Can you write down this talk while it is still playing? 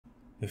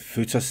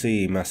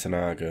Futoshi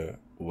Matsunaga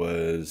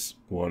was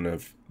one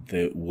of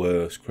the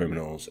worst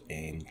criminals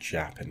in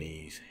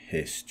Japanese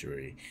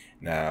history.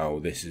 Now,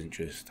 this isn't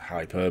just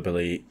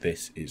hyperbole,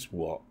 this is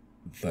what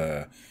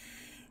the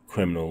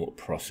criminal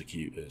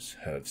prosecutors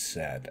have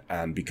said.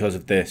 And because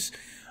of this,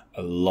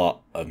 a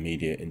lot of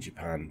media in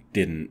Japan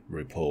didn't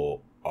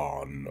report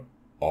on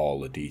all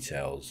the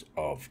details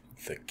of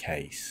the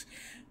case.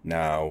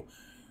 Now,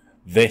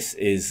 this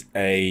is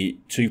a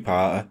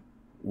two-parter,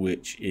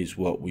 which is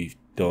what we've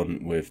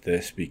done with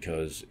this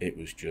because it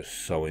was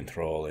just so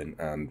enthralling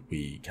and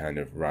we kind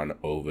of ran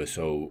over.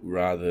 So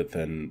rather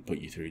than put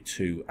you through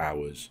 2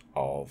 hours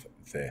of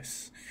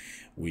this,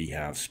 we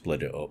have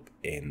split it up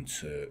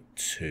into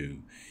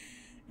 2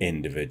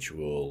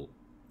 individual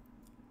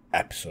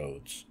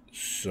episodes.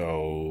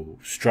 So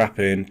strap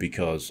in,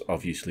 because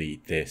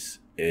obviously this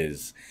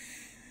is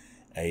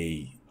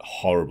a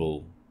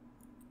horrible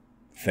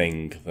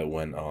thing that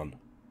went on,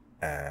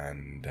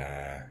 and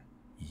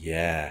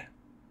yeah,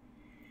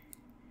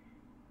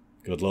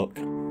 good luck.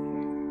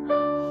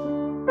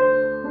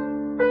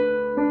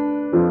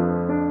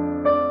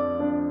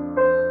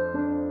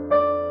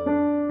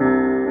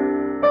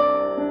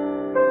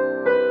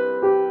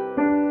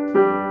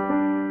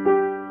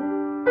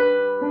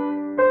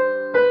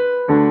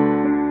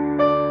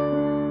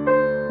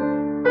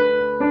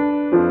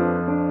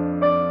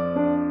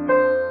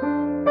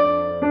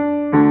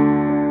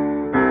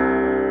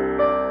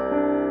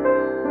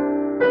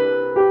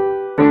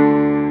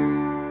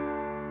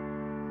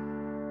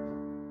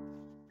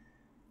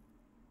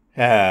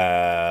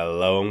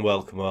 Hello and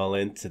welcome all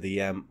into the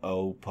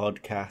MO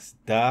podcast.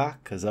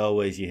 Dark, as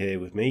always, you're here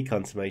with me,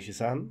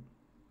 Consummation-san.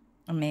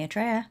 And me,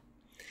 Atreya.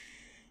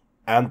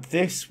 And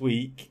this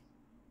week,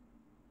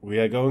 we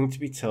are going to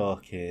be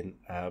talking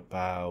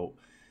about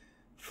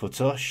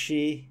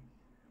Futoshi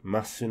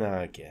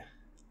Matsunaga.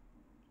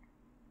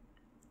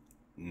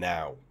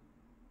 Now,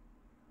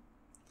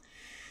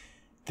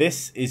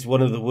 this is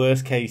one of the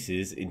worst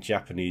cases in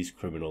Japanese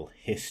criminal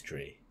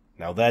history.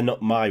 Now, they're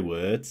not my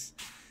words.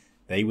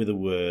 They were the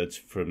words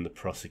from the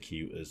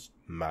prosecutor's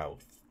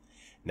mouth.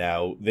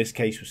 Now, this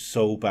case was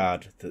so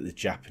bad that the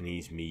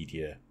Japanese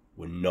media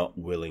were not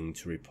willing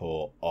to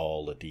report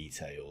all the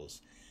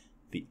details.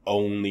 The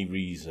only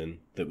reason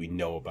that we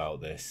know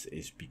about this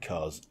is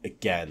because,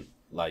 again,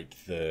 like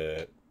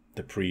the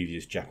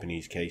previous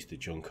Japanese case, the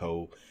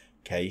Junko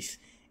case,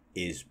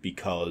 is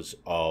because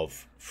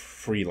of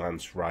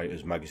freelance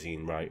writers,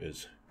 magazine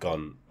writers,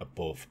 gone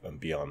above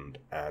and beyond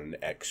and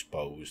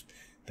exposed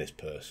this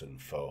person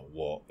for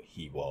what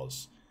he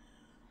was.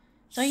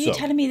 So are you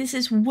telling me this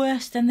is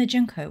worse than the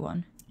Junko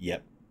one?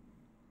 Yep.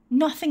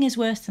 Nothing is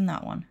worse than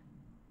that one.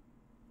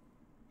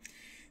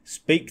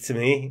 Speak to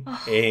me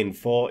in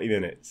 40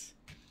 minutes.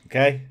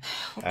 Okay?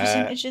 What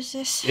percentage is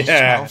this?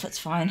 Yeah. 12, it's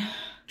fine.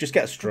 Just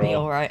get a straw. Be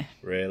alright.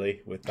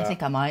 Really, with that. I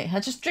think I might.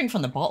 I'll just drink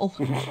from the bottle.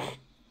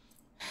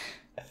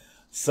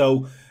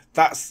 So,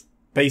 that's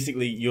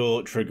basically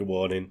your trigger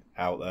warning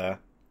out there.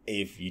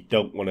 If you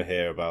don't want to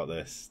hear about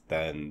this,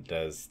 then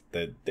there's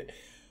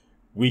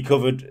we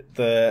covered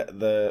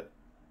the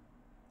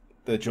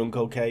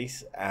Junko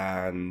case,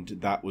 and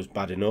that was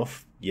bad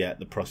enough. Yet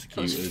the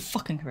prosecutors, it was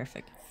fucking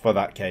horrific, for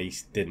that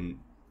case didn't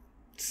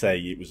say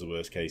it was the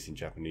worst case in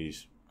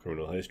Japanese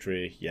criminal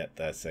history. Yet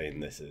they're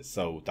saying this is.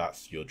 So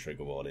that's your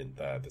trigger warning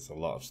there. There's a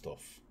lot of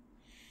stuff.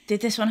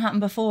 Did this one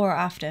happen before or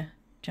after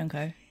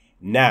Junko?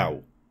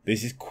 Now,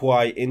 this is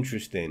quite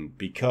interesting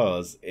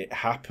because it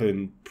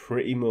happened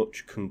pretty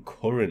much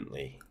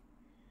concurrently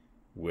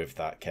with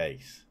that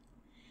case.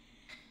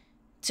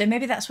 So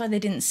maybe that's why they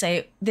didn't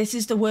say this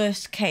is the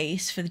worst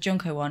case for the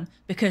Junko one,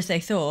 because they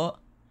thought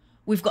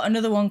we've got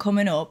another one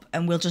coming up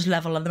and we'll just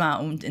level them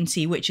out and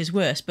see which is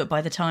worse. But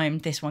by the time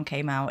this one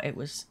came out, the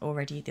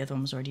other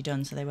one was already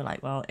done. So they were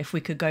like, well, if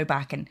we could go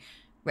back and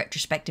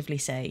retrospectively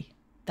say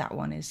that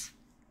one is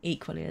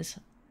equally as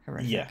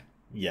horrific.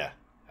 Yeah.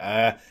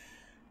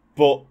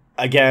 But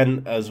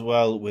again, as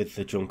well with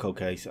the Junko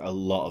case, a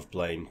lot of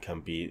blame can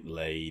be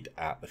laid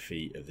at the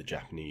feet of the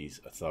Japanese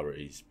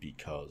authorities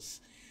because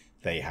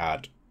they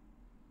had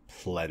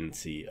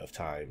plenty of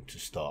time to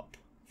stop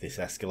this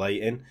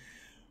escalating.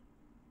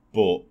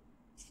 But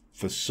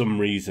for some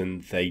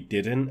reason they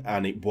didn't,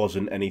 and it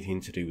wasn't anything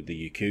to do with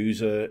the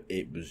Yakuza.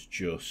 It was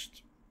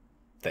just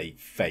they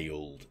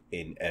failed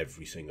in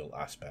every single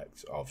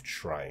aspect of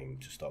trying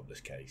to stop this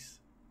case.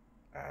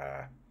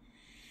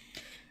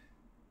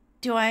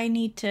 Do I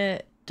need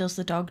to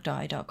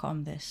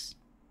doesthedogdie.com this?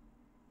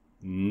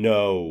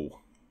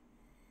 No.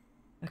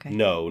 Okay.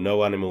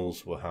 No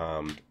animals were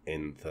harmed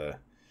in the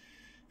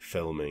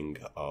filming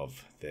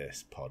of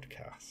this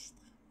podcast.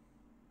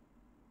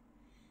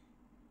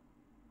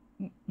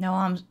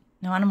 No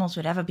animals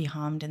would ever be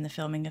harmed in the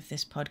filming of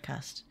this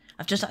podcast.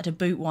 I've just had to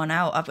boot one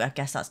out. I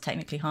guess that's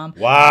technically harm.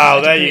 Wow,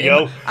 there you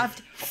go.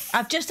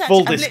 I've just had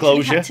full to,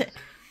 disclosure.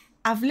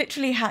 I've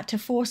literally had to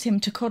force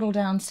him to cuddle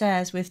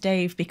downstairs with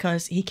Dave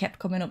because he kept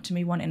coming up to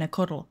me wanting a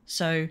cuddle.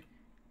 So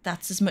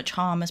that's as much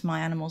harm as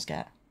my animals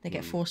get. They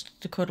get forced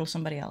to cuddle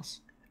somebody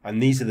else.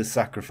 And these are the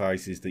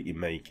sacrifices that you're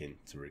making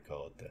to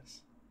record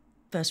this.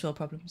 First world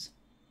problems.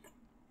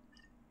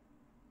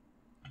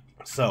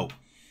 So,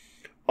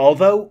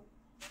 although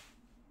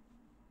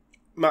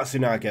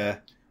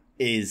Matsunaga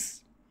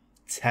is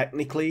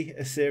technically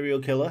a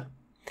serial killer,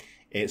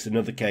 it's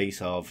another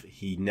case of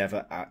he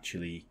never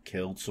actually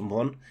killed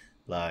someone,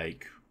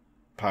 like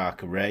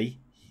Parker Ray,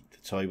 the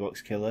toy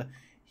box killer.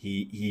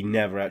 He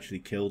never actually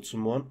killed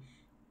someone.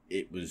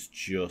 It was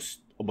just,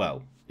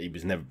 well, it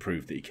was never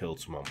proved that he killed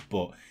someone.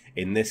 But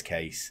in this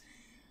case,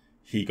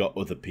 he got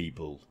other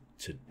people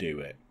to do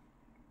it.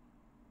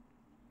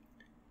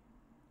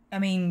 I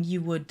mean,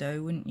 you would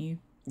though, wouldn't you?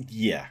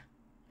 Yeah.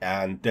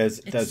 And there's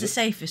the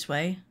safest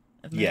way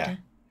of murder. Yeah.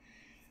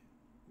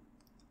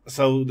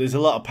 So there's a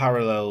lot of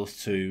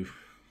parallels to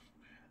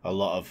a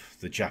lot of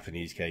the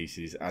Japanese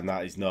cases, and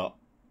that is not.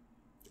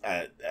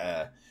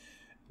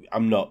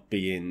 I'm not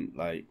being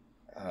like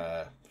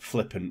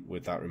flippant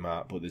with that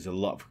remark, but there's a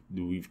lot of,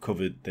 we've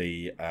covered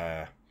the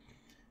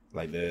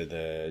like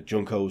the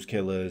Junko's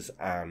killers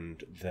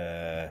and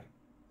the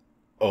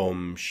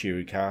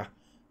Shirika,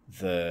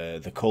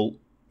 the cult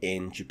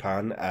in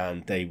Japan,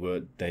 and they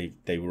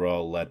were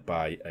all led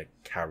by a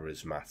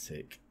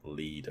charismatic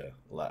leader,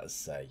 let us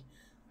say.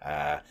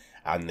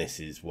 And this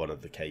is one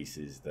of the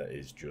cases that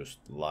is just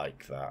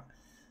like that.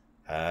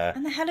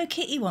 And the Hello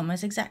Kitty one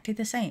was exactly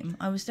the same.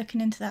 I was looking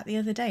into that the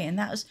other day, and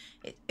that was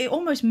it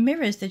almost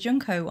mirrors the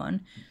Junko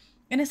one.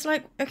 And it's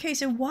like, okay,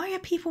 so why are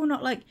people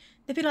not like,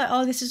 they'd be like,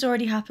 oh, this has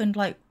already happened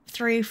like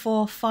 3,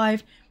 4,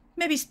 5,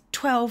 maybe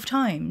 12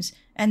 times,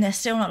 and they're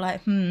still not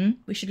like,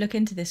 we should look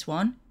into this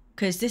one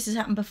because this has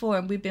happened before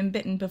and we've been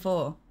bitten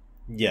before.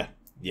 Yeah.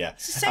 Yeah,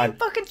 it's the same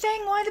fucking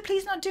thing. Why are the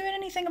police not doing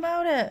anything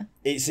about it?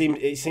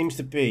 It seems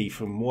to be,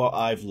 from what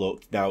I've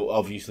looked. Now,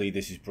 obviously,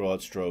 this is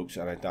broad strokes,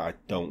 and I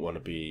don't want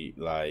to be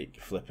like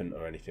flippant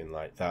or anything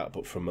like that.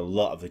 But from a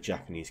lot of the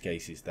Japanese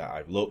cases that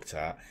I've looked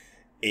at,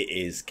 it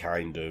is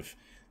kind of,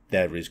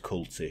 there is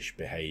cultish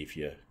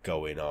behaviour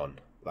going on,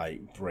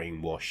 like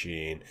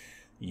brainwashing,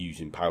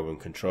 using power and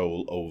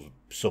control over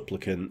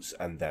supplicants,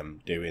 and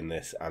them doing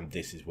this. And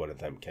this is one of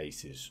them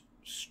cases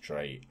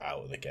straight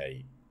out of the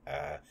gate.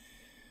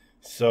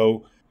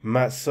 So,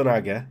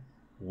 Matsunaga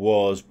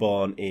was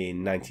born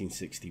in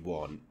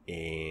 1961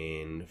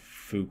 in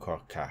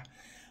Fukuoka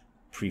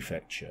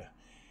Prefecture.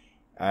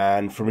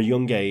 And from a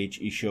young age,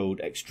 he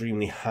showed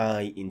extremely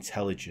high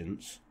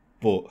intelligence,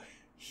 but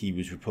he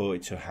was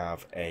reported to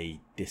have a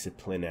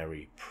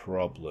disciplinary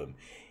problem.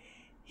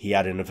 He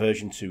had an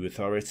aversion to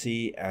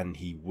authority, and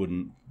he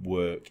wouldn't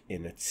work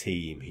in a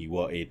team. He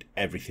wanted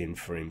everything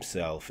for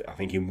himself. I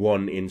think in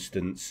one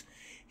instance,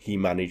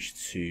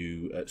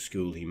 at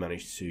school, he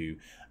managed to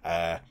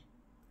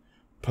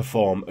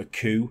perform a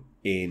coup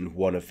in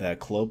one of their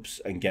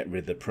clubs and get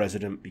rid of the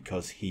president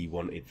because he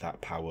wanted that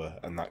power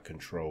and that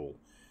control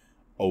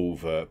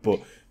over.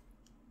 But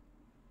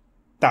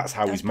that's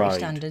his mind. That's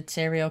standard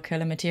serial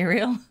killer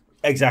material.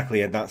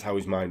 Exactly, and that's how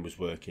his mind was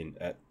working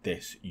at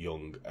this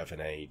young of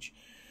an age.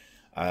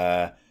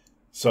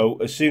 So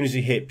as soon as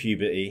he hit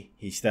puberty,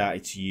 he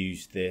started to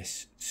use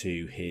this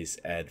to his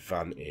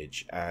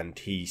advantage, and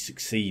he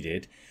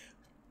succeeded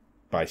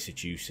by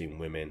seducing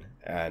women,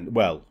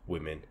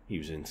 he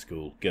was in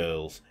school,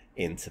 girls,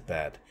 into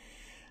bed.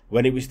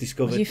 When it was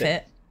discovered... Was you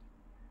fit?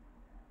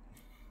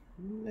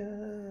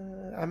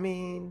 I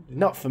mean,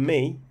 not for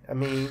me. I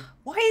mean...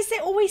 Why is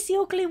it always the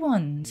ugly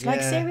ones? Yeah.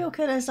 Like, serial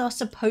killers are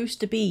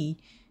supposed to be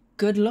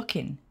good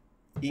looking.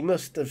 He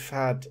must have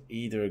had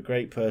either a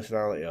great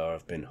personality or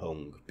have been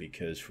hung,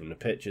 because from the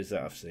pictures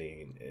that I've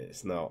seen,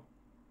 it's not.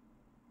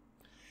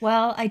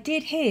 Well, I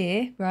did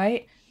hear,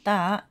 right,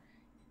 that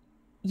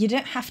you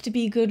don't have to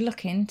be good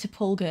looking to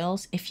pull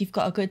girls if you've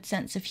got a good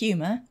sense of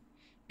humour,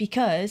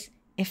 because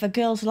if a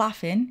girl's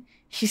laughing,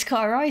 she's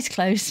got her eyes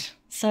closed,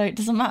 so it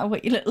doesn't matter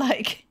what you look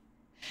like.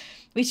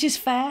 Which is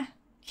fair.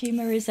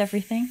 Humour is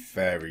everything.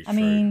 Very true. I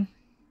mean,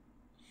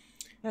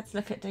 let's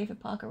look at David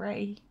Parker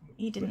Ray.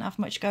 He didn't have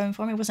much going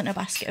for him. He wasn't a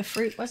basket of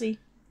fruit, was he?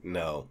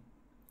 No.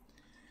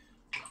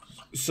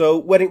 So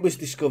when it was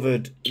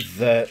discovered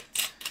that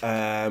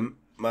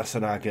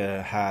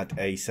Matsunaga had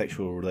a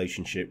sexual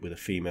relationship with a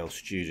female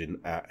student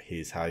at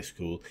his high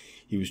school,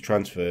 he was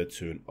transferred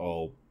to an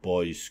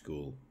all-boys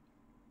school.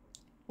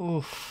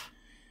 Oof.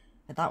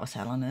 That was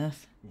hell on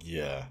earth.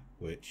 Yeah,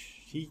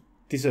 which he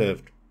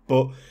deserved.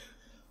 But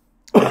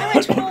I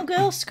went to an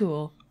all-girls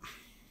school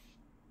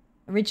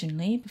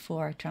originally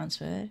before I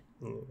transferred.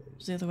 It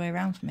was the other way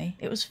around for me.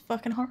 It was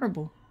fucking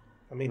horrible.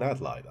 I mean,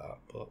 I'd like that,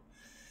 but...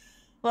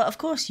 Well, of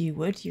course you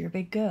would. You're a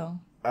big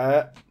girl.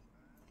 Well.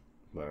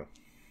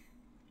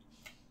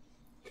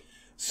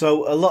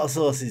 So, a lot of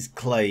sources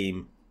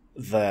claim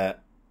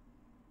that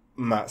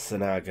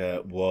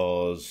Matsunaga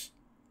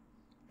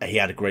he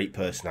had a great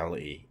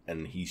personality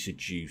and he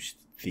seduced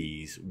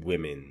these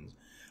women.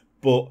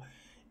 But,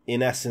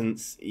 in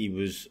essence, he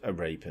was a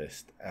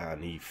rapist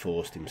and he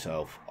forced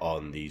himself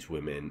on these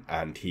women,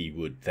 and he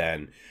would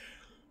then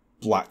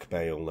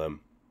blackmail them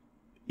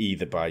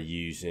either by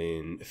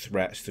using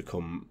threats to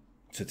come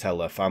to tell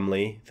their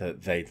family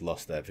that they'd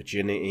lost their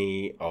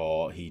virginity,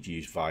 or he'd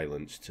used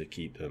violence to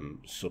keep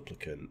them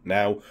supplicant.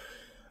 Now,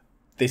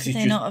 this is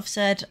Could they not have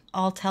said,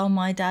 "I'll tell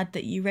my dad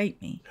that you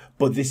raped me"?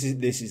 But this is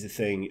the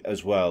thing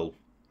as well.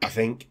 I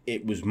think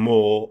it was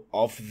more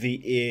of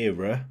the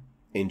era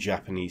in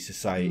Japanese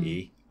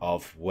society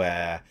of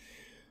where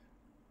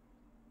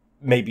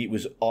maybe it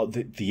was all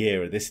the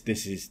era. This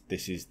is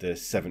the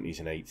 70s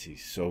and 80s.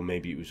 So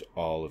maybe it was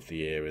all of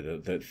the era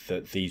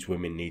that these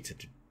women needed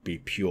to be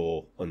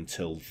pure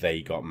until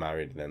they got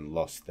married and then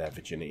lost their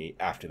virginity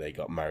after they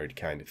got married,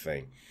 kind of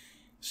thing.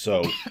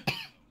 So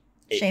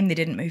Shame they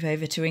didn't move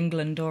over to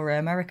England or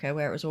America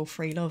where it was all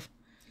free love.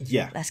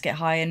 Yeah. Let's get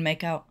high and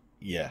make out.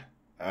 Yeah.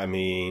 I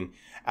mean,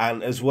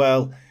 and as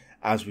well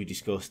as we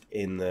discussed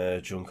in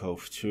the Junko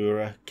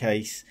Futura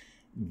case,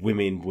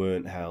 women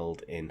weren't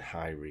held in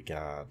high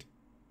regard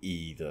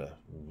either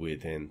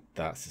within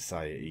that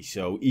society.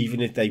 So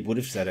even if they would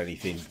have said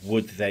anything,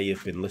 would they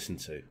have been listened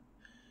to?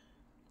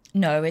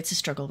 No, it's a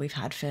struggle we've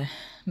had for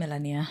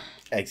millennia.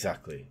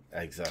 Exactly.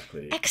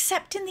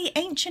 Except in the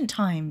ancient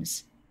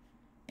times.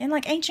 In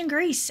like ancient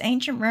Greece,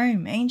 ancient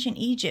Rome, ancient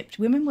Egypt,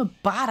 women were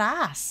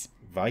badass.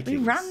 Vikings.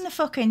 We ran the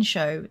fucking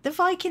show. The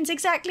Vikings,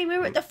 exactly. We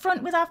were at the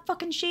front with our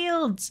fucking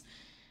shields.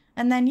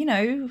 And then, you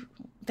know,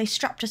 they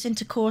strapped us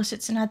into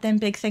corsets and had them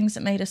big things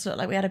that made us look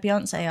like we had a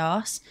Beyonce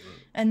arse.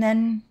 And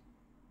then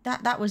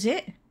that was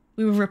it.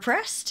 We were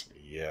repressed.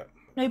 Yeah.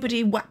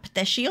 Nobody whapped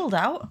their shield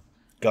out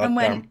Goddamn, and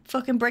went,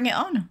 fucking bring it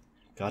on.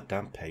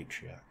 Goddamn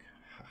patriarch.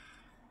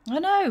 I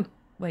know.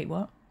 Wait,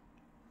 what?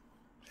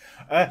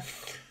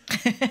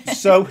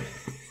 So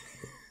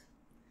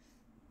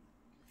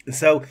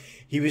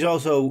he was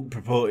also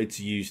purported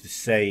to use the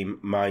same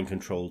mind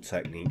control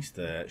techniques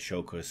that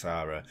Shoko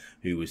Asara,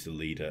 who was the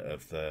leader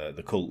of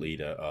the cult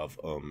leader of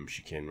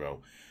Shikinro,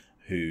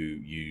 who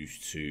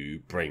used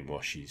to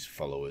brainwash his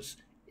followers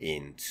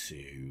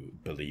into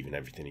believing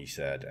everything he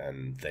said,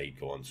 and they'd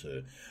go on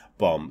to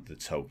bomb the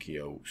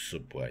Tokyo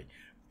subway.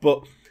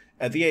 But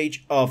at the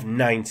age of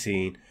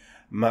 19,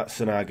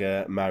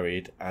 Matsunaga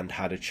married and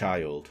had a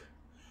child.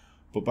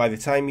 But by the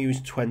time he was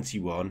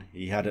 21,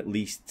 he had at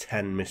least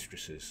 10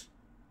 mistresses.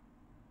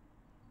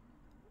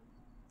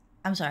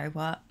 I'm sorry,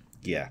 what?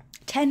 Yeah.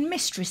 10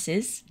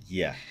 mistresses?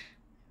 Yeah.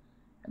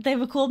 They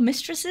were called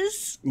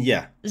mistresses?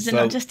 Yeah. Is it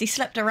not just he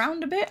slept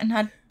around a bit and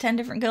had 10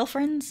 different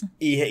girlfriends?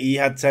 He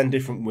had 10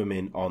 different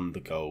women on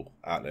the go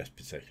at this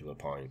particular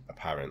point,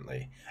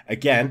 apparently.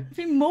 Again... I'd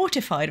be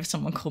mortified if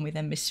someone called me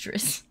their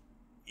mistress.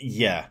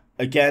 Yeah.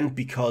 Again,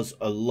 because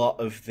a lot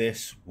of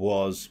this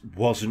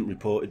wasn't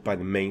reported by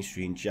the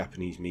mainstream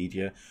Japanese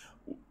media,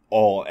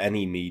 or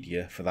any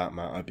media for that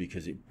matter,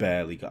 because it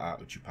barely got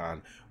out of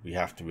Japan. We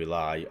have to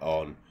rely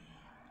on,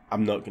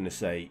 I'm not going to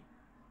say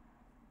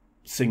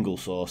single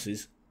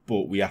sources,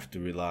 but we have to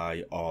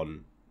rely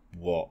on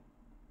what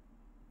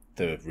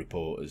the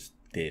reporters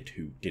did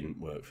who didn't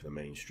work for the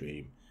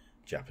mainstream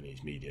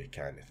Japanese media,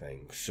 kind of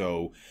thing.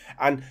 So,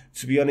 and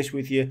to be honest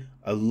with you,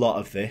 a lot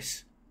of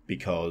this,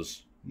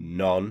 because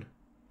none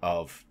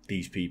of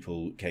these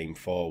people came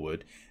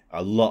forward,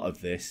 a lot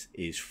of this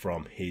is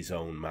from his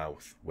own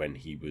mouth when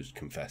he was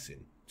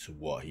confessing to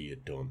what he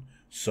had done.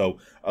 So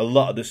a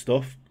lot of the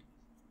stuff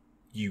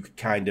you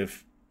kind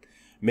of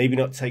maybe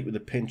not take with a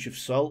pinch of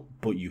salt,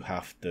 but you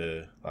have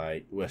to,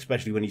 like,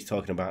 especially when he's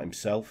talking about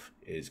himself,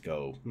 is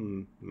go,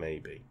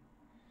 maybe.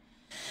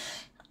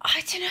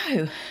 I don't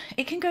know.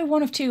 It can go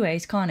one of two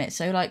ways, can't it?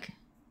 So, like,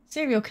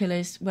 serial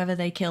killers, whether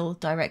they kill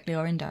directly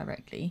or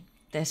indirectly,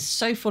 they're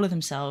so full of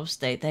themselves.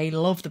 They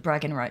love the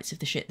bragging rights of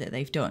the shit that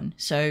they've done.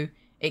 So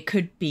it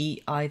could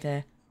be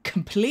either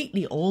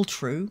completely all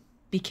true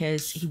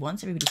because he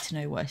wants everybody to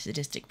know what a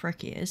sadistic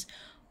prick he is,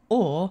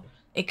 or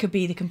it could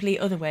be the complete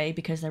other way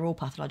because they're all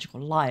pathological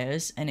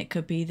liars, and it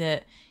could be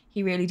that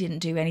he really didn't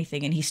do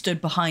anything and he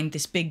stood behind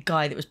this big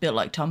guy that was built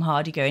like Tom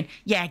Hardy going,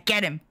 yeah,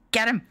 get him.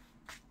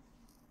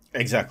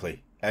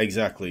 Exactly.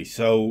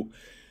 So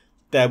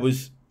there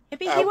was...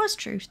 Maybe he was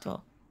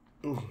truthful.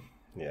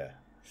 Yeah.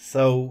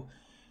 So,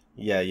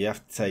 yeah, you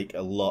have to take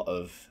a lot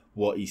of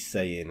what he's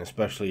saying,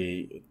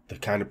 especially the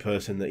kind of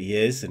person that he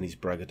is and his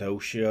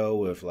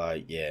braggadocio of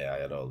like, yeah,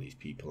 I had all these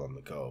people on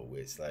the go.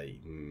 It's like,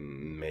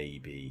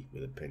 maybe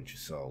with a pinch of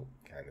salt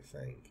kind of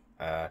thing.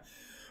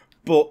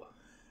 But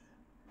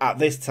at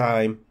this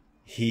time,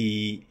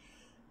 he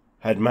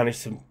had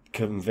managed to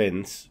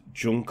convince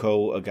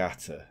Junko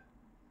Agata.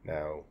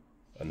 Now,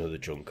 another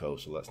Junko,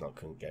 so let's not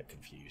get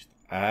confused.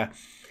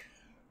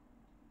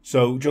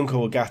 So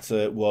Junko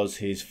Agata was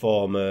his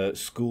former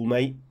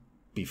schoolmate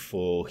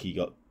before he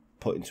got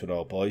put into an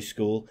all-boys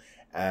school,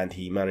 and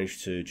he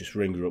managed to just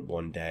ring her up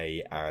one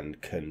day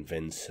and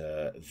convince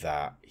her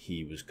that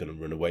he was going to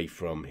run away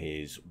from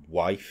his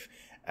wife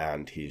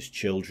and his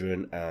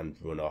children and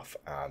run off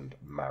and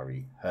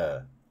marry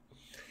her.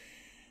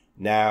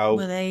 Now,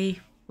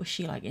 was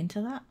she like into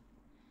that?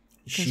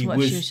 Because she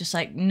was just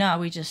like, no,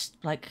 we just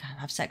like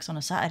have sex on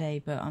a Saturday,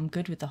 but I'm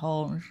good with the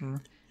whole.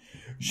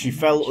 She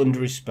fell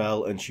under his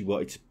spell and she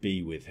wanted to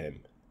be with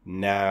him.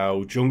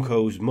 Now,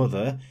 Junko's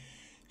mother,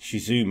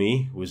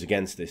 Shizumi was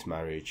against this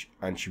marriage,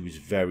 and she was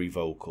very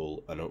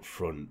vocal and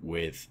upfront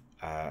with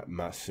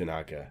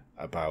Matsunaga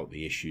about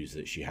the issues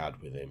that she had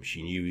with him.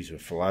 She knew he was a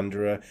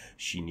philanderer.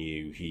 She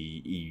knew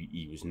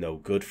he was no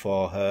good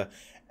for her,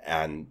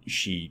 and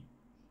she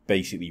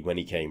basically, when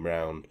he came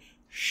round,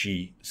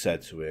 she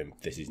said to him,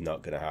 "This is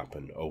not going to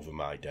happen over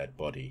my dead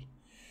body."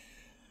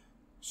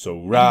 So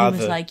rather,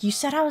 he was like, "You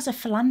said I was a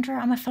philanderer.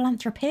 I'm a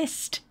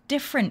philanthropist.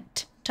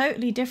 Different,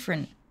 totally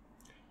different."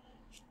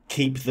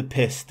 Keep the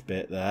pissed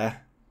bit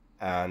there,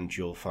 and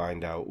you'll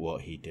find out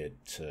what he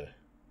did to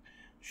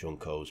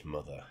Junko's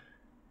mother.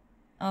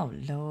 Oh,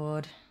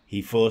 Lord.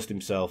 He forced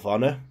himself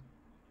on her,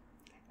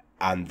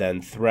 and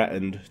then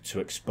threatened to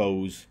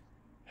expose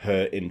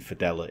her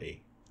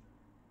infidelity.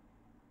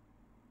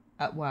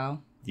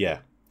 Wow. Yeah.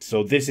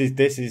 So this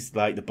is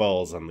like the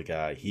balls on the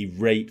guy. He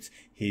raped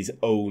his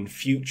own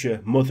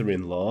future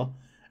mother-in-law,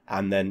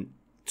 and then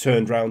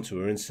turned round to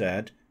her and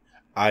said,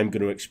 "I'm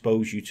going to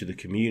expose you to the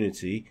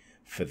community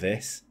for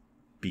this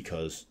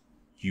because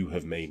you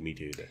have made me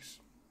do this."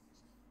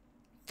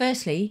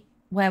 Firstly,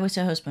 where was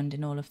her husband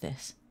in all of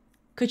this?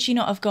 Could she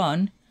not have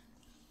gone,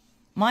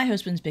 "My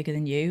husband's bigger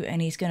than you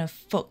and he's going to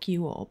fuck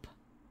you up"?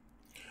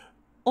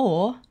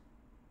 Or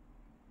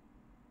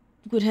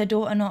would her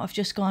daughter not have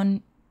just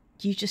gone,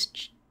 "You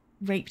just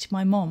raped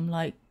my mom,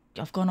 like,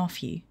 I've gone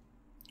off you"?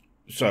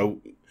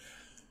 So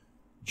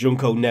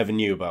Junko never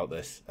knew about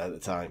this at the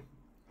time,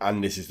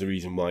 and this is the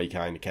reason why he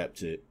kind of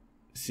kept it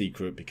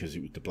secret, because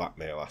it was the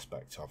blackmail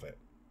aspect of it.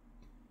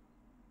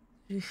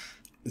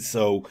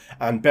 So,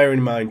 and bear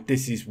in mind,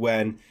 this is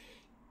when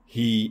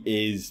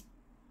he's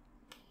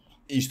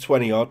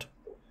 20 odd,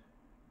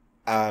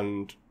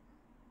 and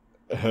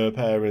her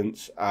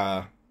parents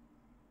are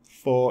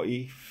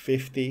 40,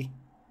 50.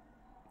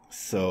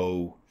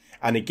 So,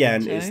 and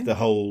again, it's the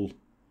whole,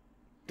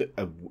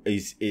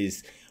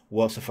 is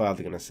what's the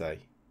father going to say?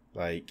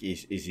 Like,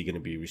 is he going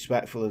to be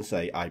respectful and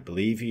say, "I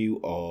believe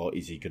you," or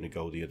is he going to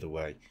go the other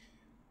way?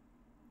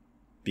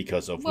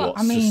 Because of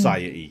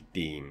society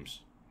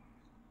deems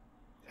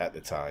at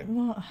the time.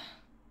 Well,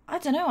 I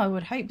don't know. I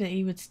would hope that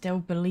he would still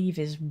believe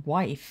his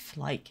wife.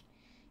 Like,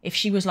 if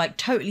she was like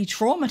totally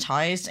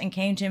traumatized and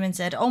came to him and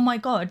said, "Oh my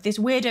God, this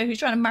weirdo who's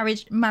trying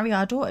to marry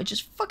our daughter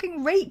just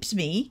fucking raped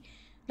me.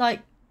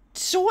 Like,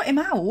 sort him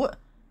out."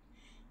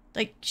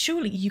 Like,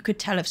 surely you could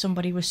tell if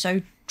somebody was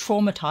so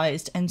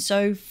traumatized and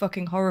so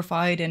fucking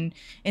horrified and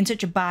in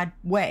such a bad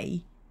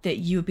way that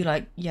you would be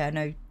like, "Yeah,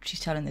 no, she's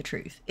telling the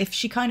truth." If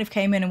she kind of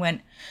came in and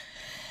went,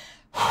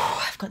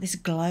 "I've got this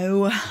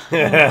glow."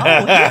 Him.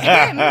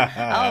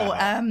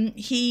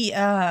 He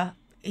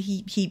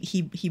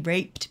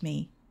raped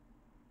me.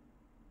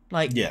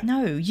 Like, yeah.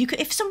 No, you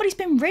could. If somebody's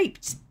been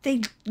raped,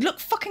 they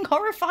look fucking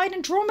horrified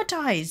and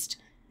traumatized.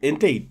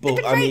 Indeed, but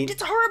They've been raped.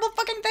 It's a horrible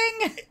fucking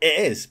thing. It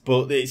is,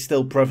 but it's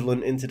still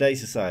prevalent in today's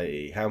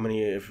society. How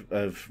many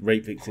of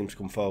rape victims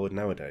come forward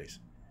nowadays?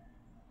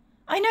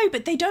 I know,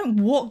 but they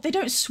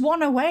don't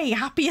swan away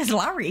happy as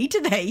Larry, do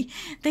they?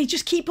 They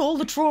just keep all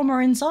the trauma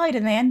inside,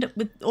 and they end up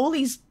with all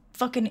these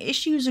fucking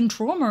issues and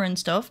trauma and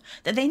stuff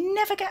that they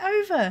never get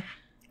over.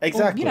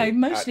 Exactly. Or,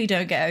 mostly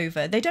don't get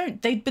over. They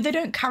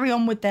don't carry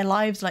on with their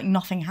lives like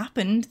nothing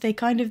happened. They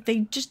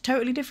just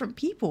totally different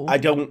people. I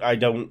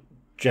don't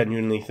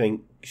genuinely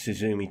think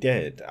Suzumi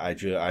did. I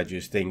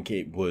just think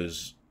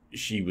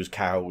she was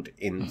cowed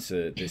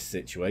into this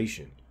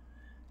situation.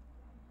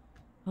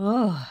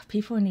 Oh,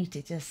 people need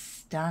to just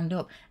stand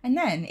up. And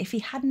then, if he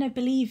hadn't have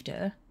believed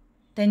her,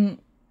 then,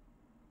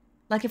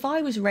 like, if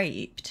I was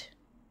raped,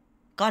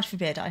 God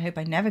forbid, I hope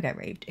I never get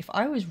raped. If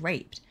I was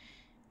raped,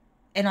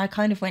 and I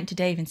kind of went to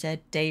Dave and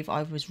said, "Dave,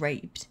 I was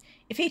raped,"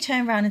 if he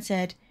turned around and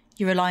said,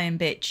 "You're a lying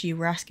bitch, you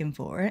were asking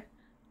for it,"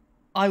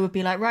 I would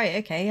be like, "Right,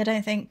 okay, I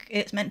don't think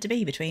it's meant to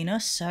be between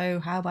us,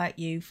 so how about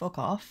you fuck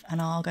off, and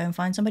I'll go and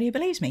find somebody who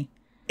believes me."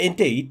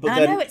 Indeed, but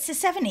and I know it's the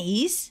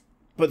 70s.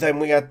 But then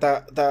we had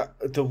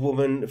the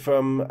woman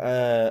from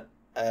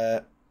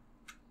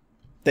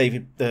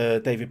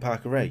David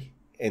Parker Ray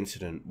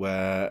incident,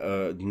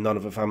 where none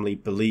of her family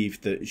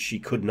believed that she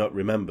could not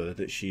remember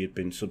that she had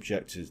been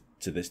subjected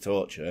to this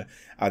torture,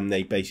 and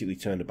they basically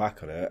turned her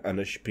back on her, and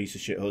a piece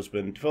of shit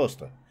husband divorced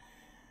her.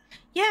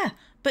 Yeah,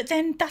 but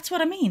then that's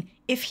what I mean.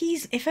 If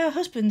her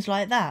husband's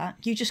like that,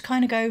 you just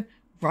kind of go,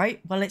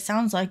 "Right, well, it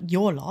sounds like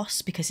your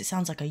loss, because it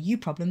sounds like a you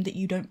problem that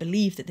you don't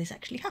believe that this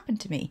actually happened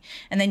to me."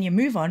 And then you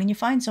move on and you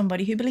find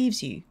somebody who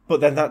believes you. But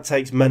then that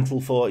takes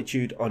mental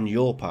fortitude on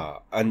your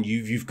part, and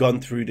you've gone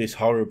through this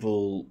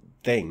horrible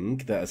thing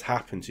that has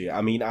happened to you.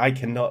 I mean, I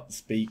cannot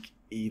speak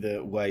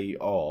either way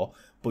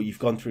but you've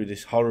gone through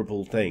this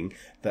horrible thing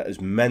that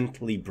has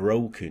mentally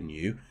broken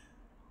you.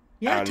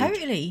 Yeah,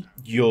 totally.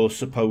 You're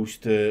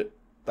supposed to,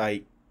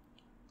 like,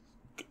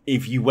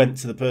 if you went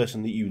to the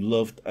person that you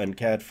loved and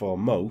cared for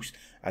most,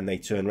 and they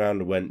turned around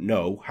and went,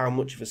 "No," how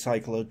much of a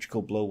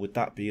psychological blow would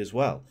that be as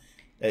well?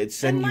 It'd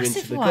send you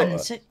into the gutter.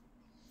 So,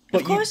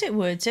 of course it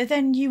would. So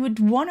then you would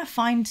want to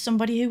find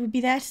somebody who would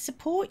be there to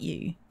support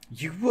you.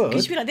 You would.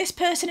 Because you'd be like, "This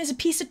person is a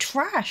piece of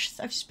trash.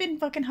 I've just been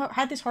fucking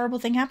had this horrible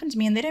thing happen to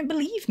me, and they don't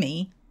believe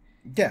me."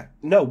 Yeah,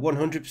 no,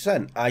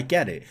 100%. I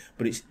get it,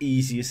 but it's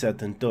easier said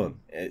than done.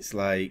 It's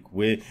like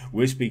we're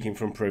speaking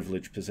from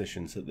privileged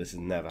positions that this has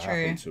never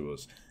happened to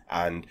us,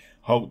 and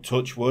hope,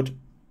 touch wood,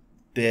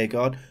 dear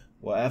God,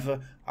 whatever.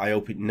 I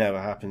hope it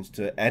never happens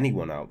to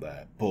anyone out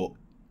there. But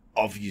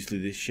obviously,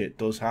 this shit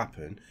does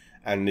happen,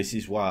 and this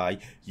is why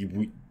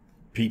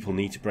people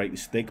need to break the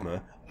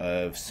stigma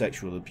of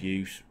sexual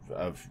abuse,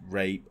 of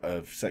rape,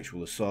 of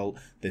sexual assault,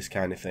 this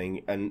kind of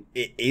thing, and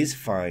it is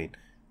fine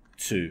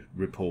to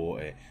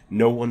report it.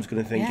 No one's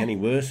going to think any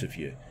worse of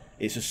you.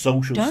 It's a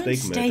social stigma.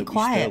 Stay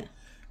quiet.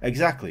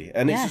 Exactly.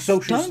 And it's a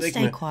social stigma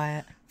stay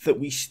quiet. that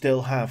we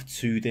still have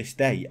to this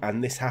day.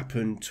 And this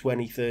happened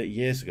 20, 30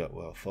 years ago.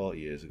 Well, 40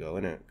 years ago,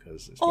 innit?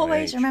 Because it's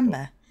always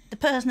remember, the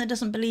person that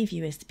doesn't believe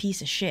you is the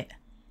piece of shit,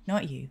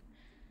 not you.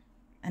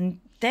 And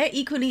they're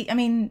equally,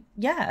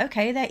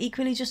 they're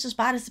equally just as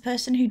bad as the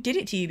person who did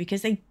it to you,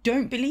 because they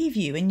don't believe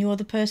you and you're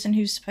the person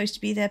who's supposed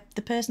to be the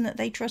person that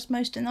they trust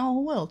most in the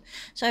whole world.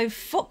 So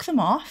fuck them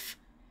off,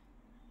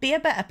 be a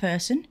better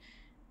person,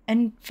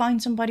 and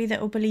find somebody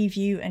that will believe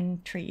you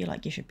and treat you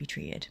like you should be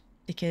treated,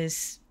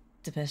 because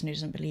the person who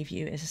doesn't believe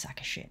you is a sack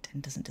of shit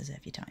and doesn't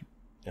deserve your time.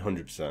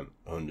 100%.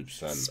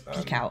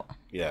 Speak out.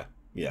 Yeah,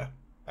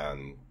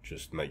 and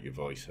just make your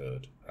voice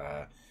heard.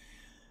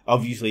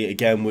 Obviously,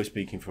 again, we're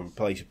speaking from a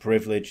place of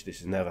privilege. This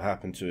has never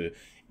happened to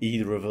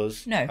either of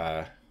us.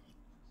 No.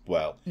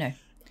 No.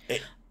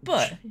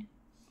 But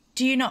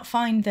do you not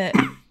find that,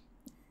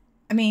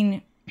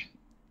 a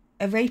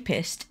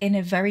rapist, in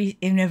a very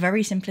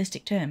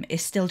simplistic term,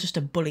 is still just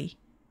a bully?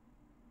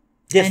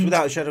 Yes,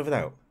 without a shadow of a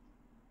doubt.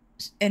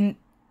 And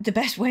the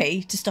best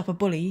way to stop a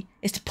bully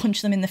is to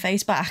punch them in the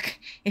face back.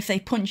 If they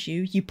punch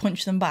you, you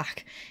punch them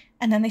back.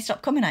 And then they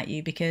stop coming at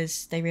you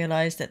because they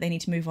realise that they need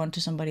to move on to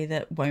somebody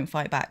that won't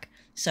fight back.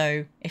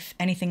 So if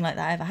anything like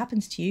that ever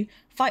happens to you,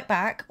 fight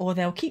back, or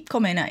they'll keep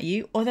coming at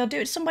you, or they'll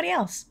do it to somebody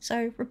else.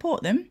 So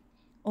report them,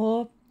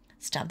 or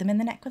stab them in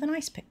the neck with an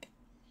ice pick.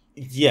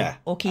 Yeah.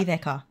 Or key their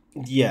car.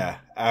 Yeah,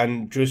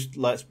 and just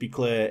let's be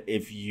clear,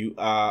 if you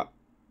are...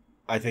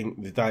 I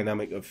think the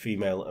dynamic of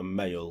female and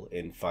male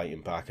in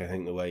fighting back, I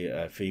think the way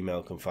a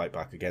female can fight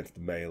back against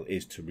the male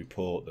is to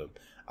report them.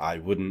 I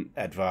wouldn't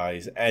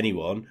advise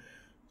anyone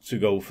to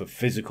go for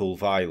physical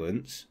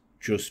violence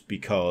just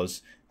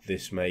because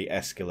this may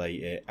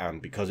escalate it,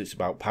 and because it's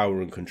about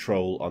power and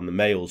control on the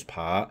male's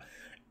part,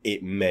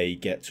 it may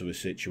get to a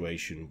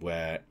situation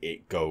where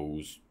it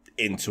goes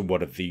into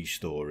one of these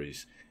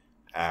stories,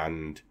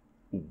 and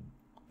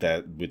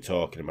that we're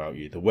talking about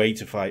you. The way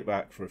to fight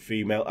back for a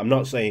female, I'm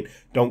not saying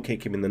don't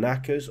kick him in the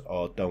knackers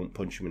or don't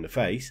punch him in the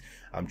face,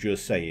 I'm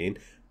just saying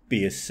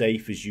be as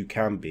safe as you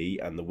can be,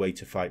 and the way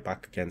to fight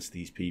back against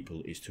these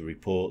people is to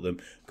report them,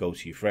 go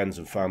to your friends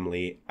and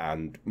family,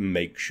 and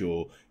make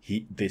sure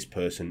this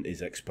person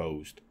is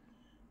exposed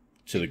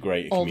to the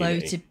greater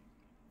community. Although,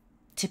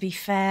 to be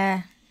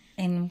fair,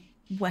 in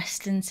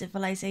Western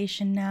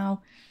civilization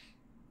now,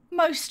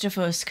 most of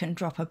us can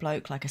drop a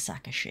bloke like a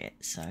sack of shit.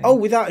 So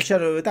without a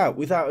shadow of a doubt.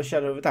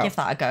 Give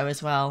that a go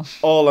as well.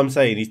 All I'm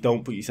saying is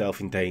don't put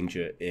yourself in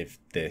danger if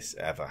this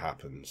ever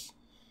happens.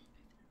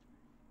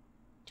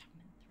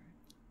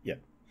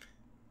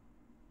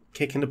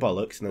 Kick in the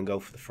bollocks and then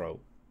go for the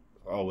throat.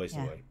 Always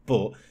the way.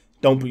 But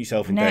don't put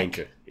yourself in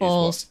danger.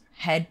 Balls,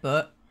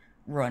 headbutt,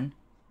 run.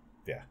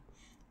 Yeah.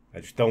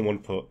 I just don't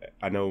want to put...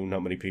 I know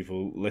not many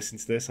people listen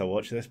to this or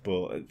watch this,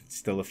 but it's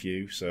still a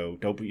few. So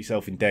don't put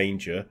yourself in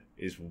danger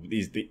is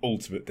the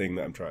ultimate thing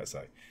that I'm trying to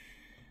say.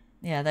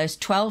 Yeah, those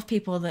 12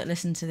 people that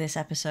listen to this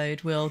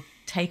episode will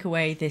take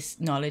away this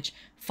knowledge.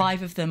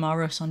 5 of them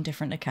are us on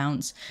different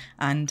accounts,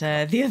 and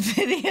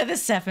the other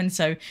 7,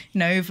 so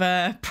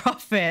Nova,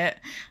 Prophet,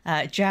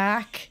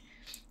 Jack,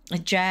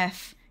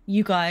 Jeff,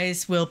 you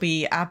guys will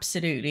be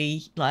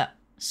absolutely like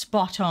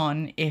spot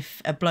on.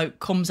 If a bloke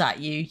comes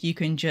at you, you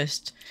can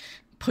just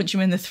punch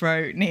him in the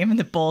throat, knee him in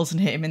the balls, and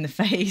hit him in the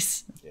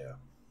face. Yeah.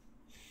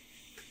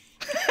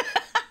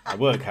 I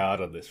work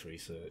hard on this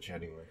research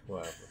anyway,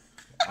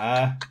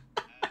 whatever.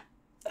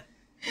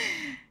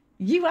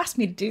 You asked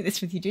me to do this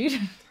with you, dude.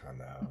 I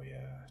know,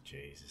 yeah,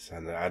 Jesus,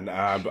 and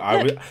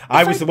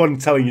I was the one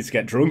telling you to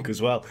get drunk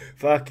as well.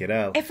 Fucking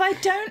hell. If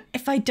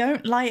I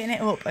don't lighten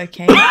it up,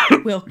 okay,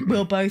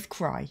 we'll both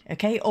cry,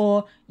 okay,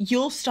 or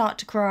you'll start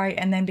to cry,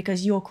 and then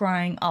because you're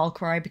crying, I'll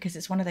cry, because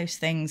it's one of those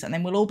things, and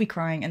then we'll all be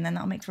crying, and then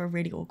that'll make for a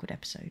really awkward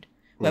episode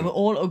where we're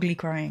all ugly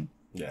crying.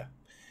 Yeah,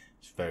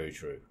 it's very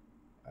true.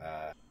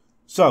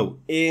 So,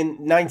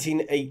 in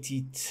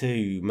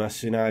 1982,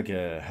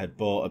 Matsunaga had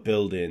bought a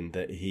building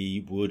that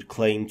he would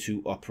claim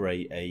to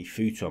operate a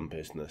futon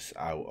business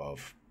out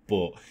of,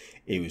 but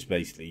it was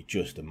basically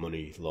just a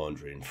money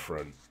laundering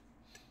front,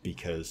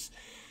 because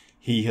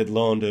he had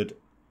laundered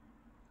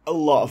a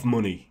lot of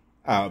money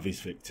out of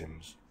his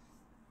victims.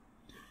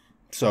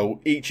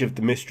 So, each of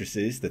the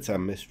mistresses, the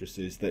 10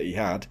 mistresses that he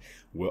had,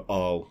 were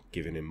all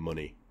giving him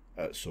money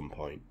at some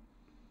point.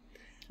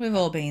 We've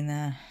all been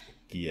there.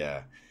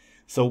 Yeah.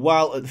 So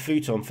while at the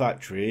futon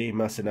factory,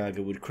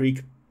 Matsunaga would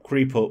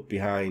creep up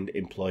behind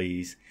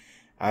employees,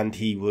 and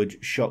he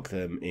would shock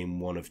them in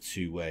one of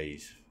 2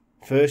 ways.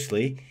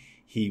 Firstly,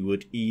 he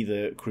would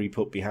either creep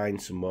up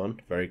behind someone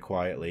very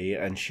quietly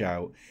and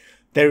shout,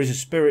 "There is a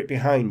spirit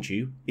behind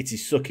you. It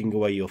is sucking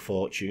away your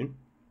fortune."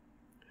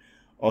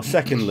 Or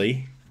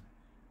secondly,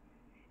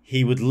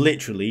 he would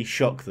literally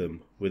shock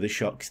them with a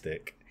shock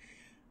stick.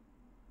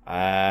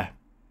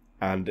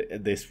 And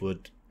this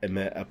would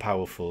emit a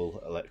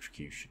powerful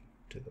electrocution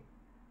to them.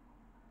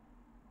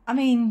 I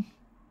mean,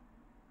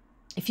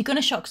 if you're going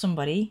to shock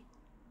somebody,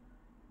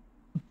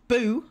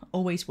 boo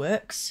always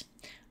works.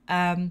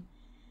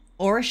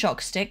 Or a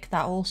shock stick,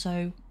 that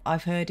also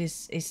I've heard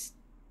is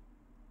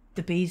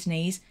the bee's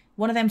knees.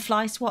 One of them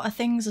fly swatter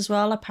things as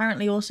well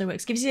apparently also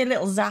works. Gives you a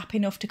little zap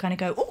enough to kind of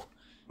go, oh,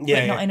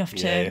 but not enough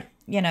to,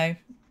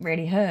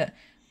 really hurt.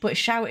 But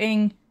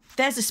shouting,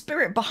 "There's a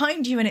spirit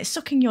behind you and it's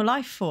sucking your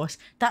life force,"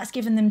 that's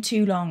given them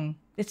too long.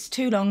 It's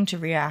too long to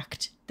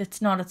react.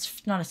 It's not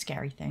a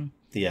scary thing.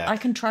 Yeah. I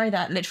can try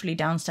that literally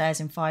downstairs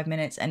in 5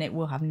 minutes and it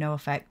will have no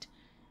effect.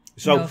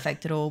 No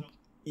effect at all.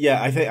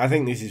 Yeah, I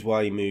think this is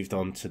why he moved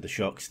on to the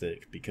shock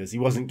stick, because he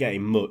wasn't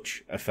getting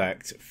much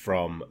effect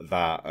from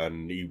that,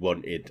 and he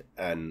wanted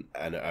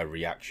a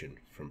reaction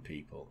from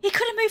people. He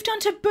could have moved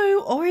on to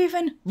boo or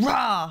even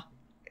rah.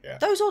 Yeah.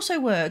 Those also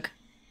work.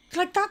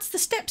 Like, that's the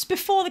steps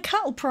before the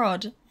cattle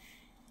prod.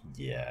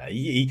 Yeah,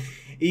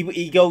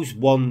 he goes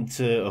 1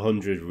 to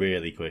 100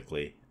 really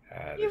quickly.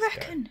 You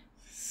reckon?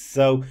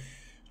 So,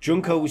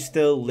 Junko was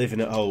still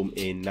living at home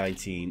in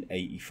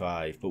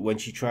 1985, but when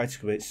she tried to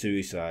commit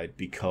suicide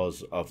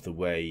because of the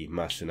way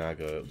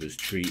Matsunaga was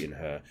treating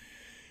her,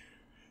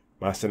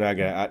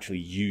 Matsunaga actually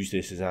used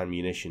this as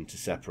ammunition to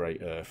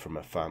separate her from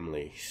her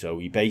family. So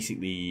he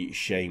basically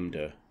shamed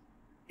her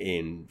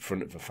in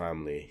front of her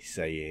family,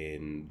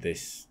 saying,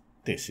 this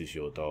is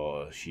your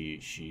daughter.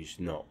 She's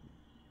not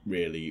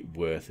really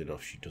worth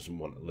enough. She doesn't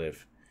want to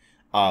live.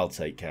 I'll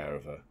take care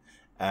of her.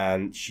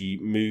 And she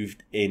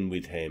moved in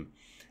with him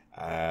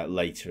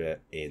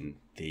later in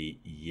the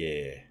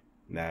year.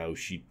 Now,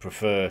 she'd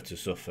prefer to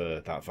suffer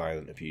that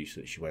violent abuse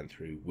that she went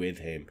through with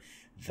him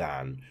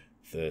than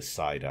the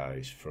side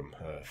eyes from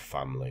her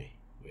family,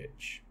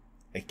 which,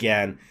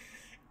 again,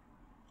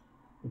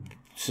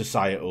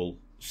 societal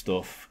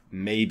stuff.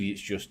 Maybe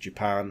it's just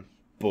Japan,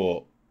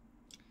 but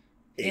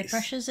Peer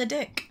pressure's a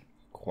dick.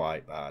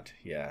 Quite bad,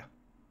 yeah.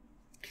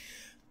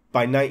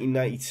 By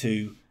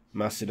 1992,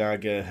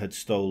 Matsunaga had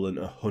stolen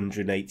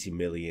 180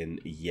 million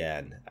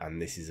yen,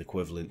 and this is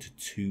equivalent to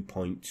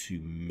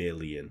 $2.2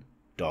 million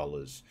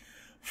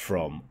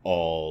from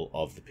all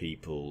of the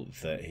people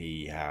that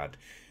he had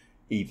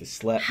either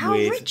slept How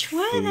with. How rich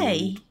were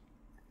they?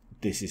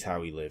 This is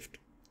how he lived.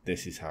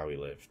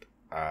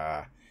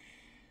 Now,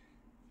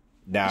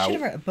 you should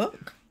have wrote a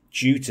book.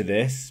 Due to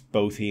this,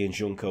 both he and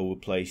Junko were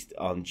placed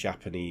on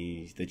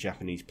the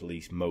Japanese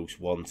police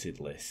most wanted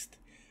list,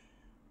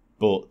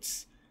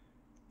 but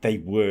they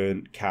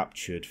weren't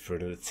captured for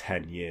another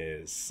 10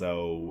 years.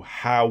 So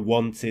how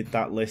wanted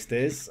that list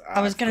is,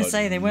 I was going to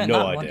say they weren't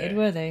that wanted,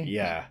 were they?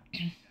 Yeah.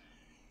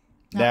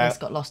 That list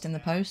got lost in the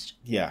post.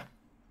 Yeah.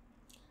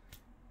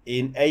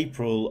 In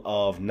April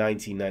of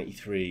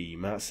 1993,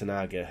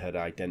 Matsunaga had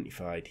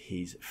identified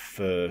his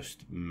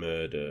first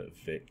murder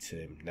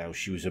victim. Now,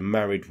 she was a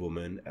married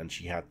woman and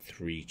she had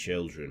 3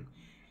 children.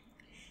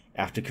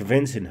 After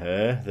convincing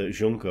her that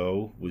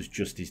Junko was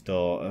just his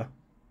daughter,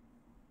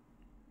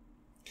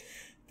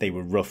 they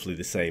were roughly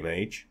the same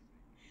age,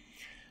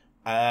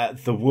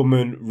 the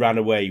woman ran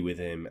away with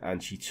him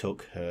and she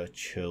took her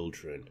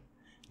children.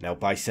 Now,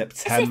 by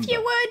September... As if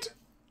you would!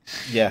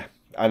 Yeah.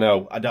 I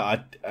know.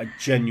 I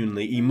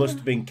genuinely... He must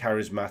have been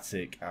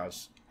charismatic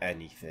as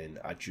anything.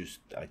 I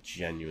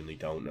genuinely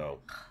don't know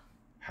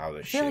how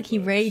this shit I feel like he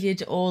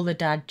raided all the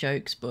dad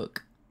jokes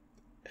book.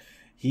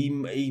 He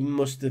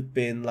must have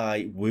been,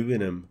 like, wooing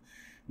them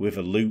with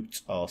a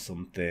lute or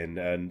something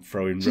and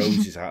throwing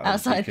roses at them.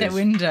 Outside their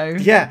window.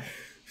 Yeah.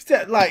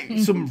 Like,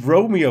 some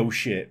Romeo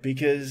shit,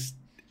 because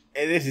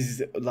this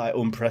is, like,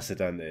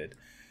 unprecedented.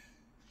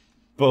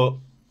 But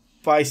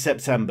by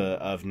September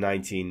of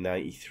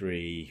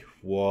 1993...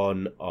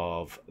 one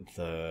of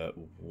the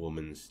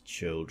woman's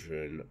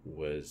children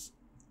was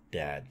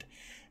dead,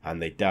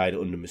 and they died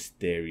under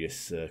mysterious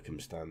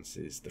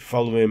circumstances. The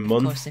following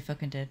month... Of course they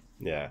fucking did.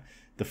 Yeah.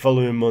 The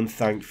following month,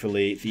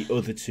 thankfully, the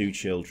other 2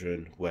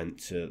 children went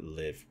to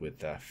live with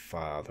their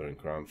father and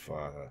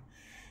grandfather.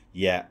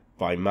 Yet,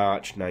 by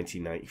March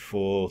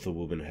 1994, the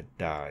woman had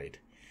died.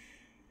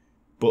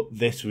 But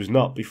this was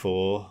not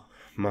before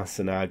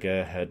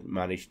Matsunaga had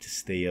managed to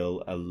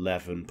steal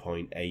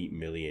 11.8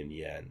 million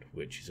yen,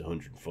 which is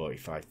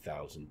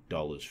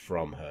 $145,000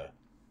 from her.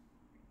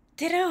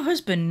 Did her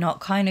husband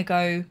not kind of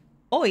go,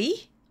 "Oi,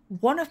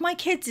 one of my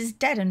kids is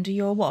dead under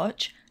your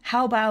watch.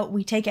 How about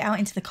we take it out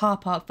into the car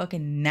park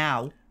fucking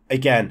now?"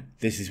 Again,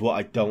 this is what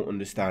I don't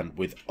understand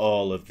with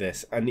all of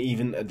this, and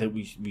even that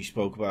we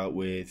spoke about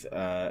with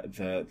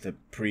the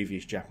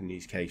previous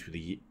Japanese case with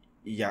the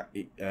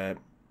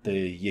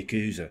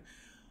Yakuza.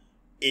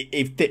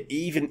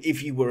 Even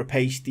if you were a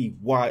pasty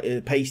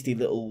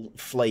little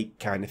flake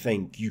kind of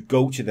thing, you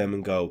go to them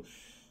and go,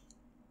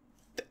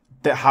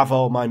 "They have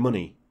all my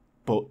money,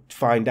 but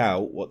find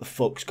out what the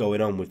fuck's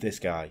going on with this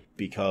guy,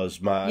 because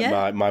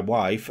my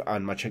wife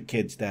and my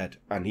kid's dead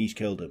and he's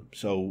killed him.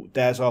 So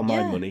there's all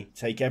my money.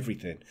 Take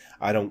everything.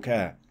 I don't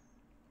care.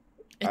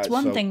 It's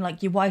one thing,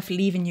 like, your wife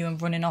leaving you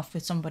and running off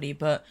with somebody,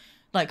 but,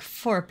 like,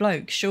 for a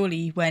bloke,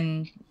 surely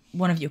when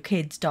one of your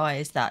kids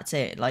dies, that's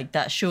it. Like,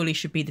 that surely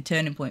should be the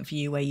turning point for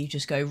you, where you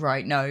just go,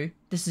 right, no,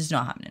 this is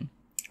not happening.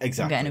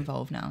 Exactly. I'm getting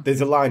involved now.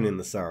 There's a line in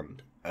the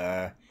sand.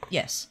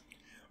 Yes.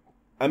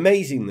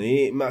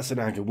 Amazingly,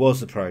 Matsunaga was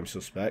the prime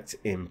suspect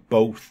in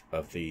both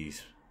of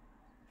these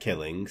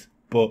killings,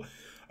 but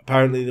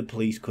apparently the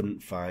police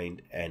couldn't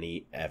find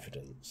any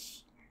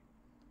evidence.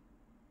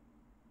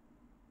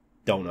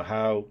 Don't know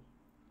how.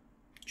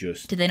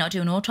 Did they not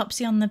do an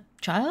autopsy on the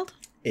child?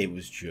 It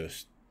was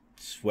just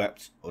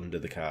swept under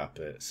the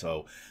carpet,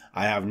 so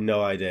I have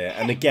no idea.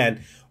 And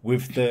again,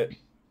 with the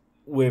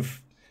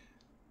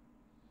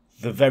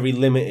very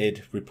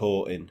limited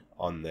reporting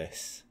on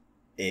this,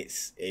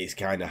 it's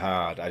kind of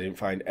hard. I didn't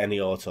find any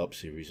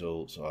autopsy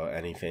results or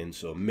anything,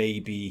 so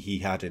maybe he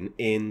had an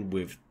in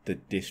with the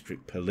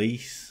district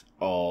police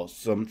or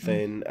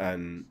something,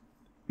 and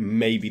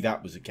maybe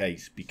that was the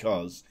case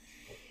because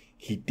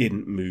he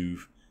didn't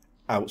move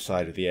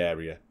outside of the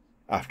area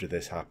after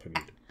this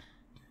happened.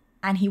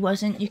 And he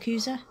wasn't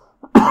Yakuza?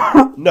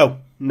 No.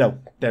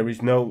 There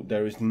is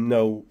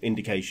no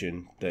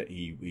indication that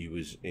he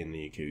was in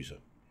the Yakuza.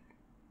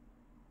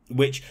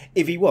 Which,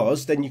 if he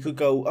was, then you could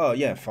go, oh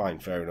yeah, fine,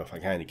 fair enough, I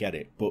kind of get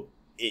it. But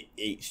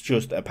it's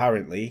just,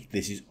 apparently,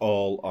 this is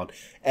all on...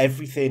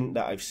 Everything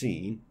that I've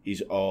seen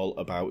is all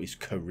about his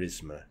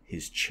charisma,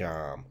 his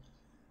charm.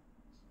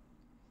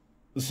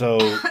 So...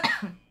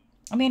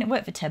 I mean, it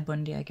worked for Ted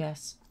Bundy, I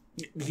guess.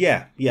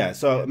 Yeah.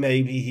 So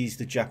maybe he's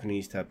the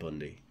Japanese Ted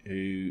Bundy,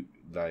 who,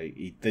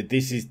 like,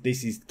 this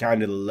is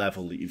kind of the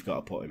level that you've got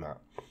to put him at.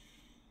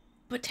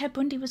 But Ted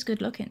Bundy was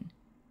good looking.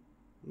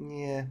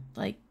 Yeah.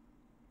 Like,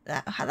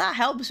 that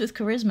helps with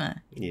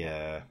charisma.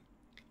 Yeah.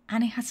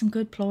 And he had some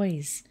good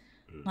ploys.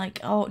 Like,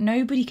 oh,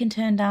 nobody can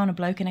turn down a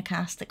bloke in a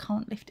cast that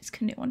can't lift his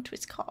canoe onto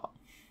his car.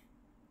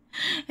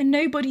 And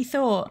nobody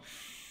thought,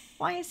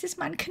 why is this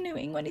man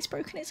canoeing when he's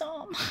broken his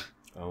arm?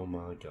 Oh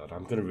my god,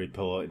 I'm going to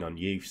report it on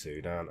you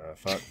soon, aren't I?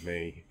 Fuck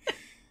me.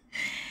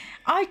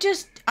 I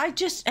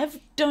just have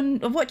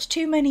watched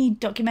too many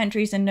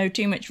documentaries and know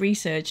too much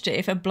research that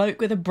if a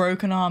bloke with a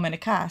broken arm in a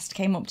cast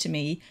came up to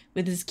me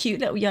with his cute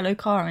little yellow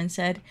car and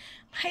said,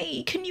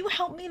 hey, can you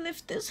help me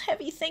lift this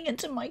heavy thing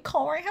into my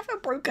car? I have a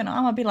broken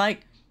arm. I'd be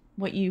like,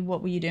 what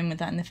were you doing with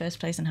that in the first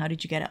place, and how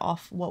did you get it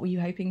off? What were you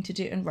hoping to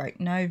do? And right,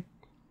 no,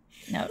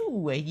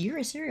 you're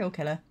a serial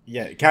killer.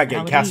 Yeah, you can't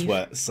get cast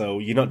wet, so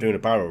you're not doing a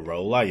barrel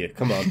roll, are you?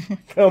 Come on.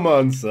 Come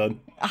on, son.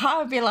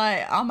 I'd be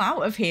like, I'm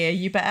out of here.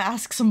 You better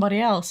ask somebody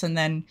else. And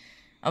then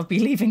I'll be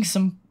leaving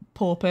some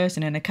poor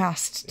person in a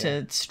cast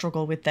to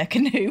struggle with their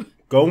canoe.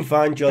 Go and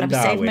find John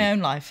Darwin. Save my own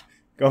life.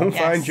 Go and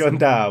find John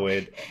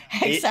Darwin.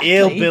 Exactly.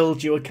 He'll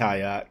build you a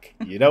kayak.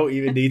 You don't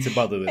even need to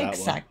bother with that one.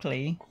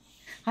 Exactly.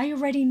 I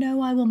already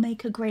know I will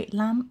make a great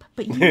lamp,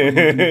 but you will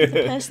be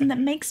the person that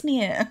makes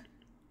me it.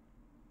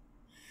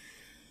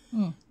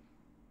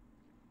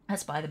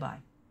 That's by the by.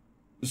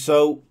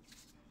 So,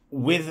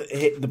 with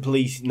the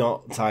police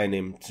not tying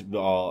him to,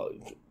 or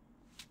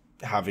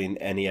having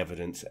any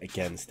evidence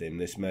against him,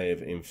 this may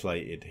have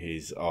inflated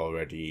his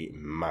already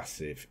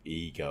massive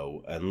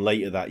ego. And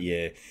later that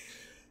year,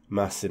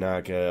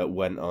 Matsunaga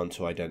went on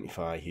to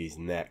identify his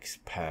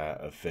next pair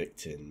of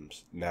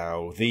victims.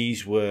 Now,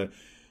 these were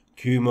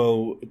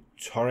Kumo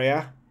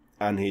Toria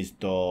and his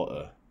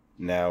daughter.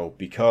 Now,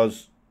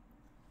 because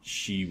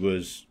she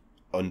was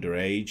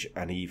underage,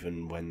 and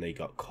even when they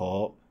got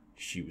caught,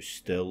 she was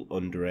still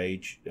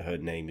underage, her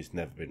name has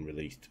never been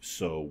released.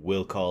 So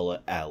we'll call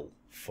her L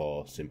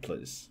for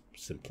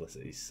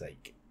simplicity's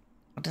sake.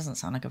 It doesn't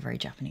sound like a very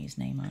Japanese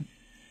name, man.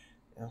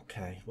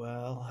 Okay,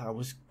 well, I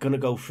was going to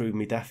go through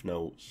my Death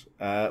Notes.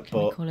 Can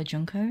we call her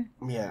Junko?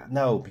 Yeah,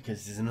 no,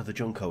 because there's another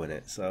Junko in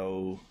it,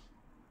 so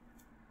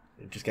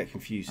it'll just get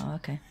confusing. Oh,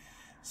 okay.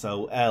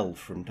 So L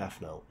from Death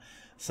Note.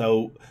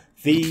 So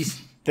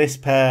this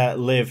pair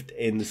lived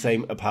in the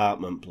same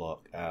apartment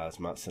block as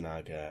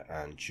Matsunaga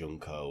and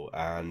Junko,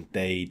 and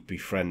they'd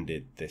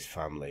befriended this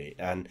family.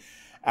 And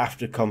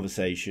after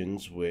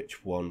conversations,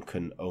 which one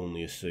can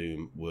only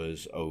assume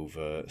was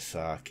over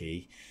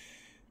sake,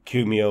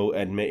 Kumio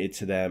admitted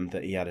to them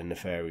that he had a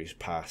nefarious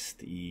past.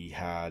 He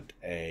had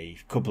a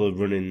couple of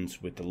run-ins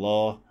with the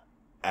law,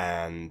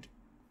 and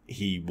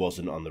he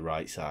wasn't on the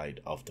right side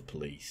of the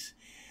police.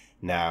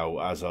 Now,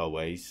 as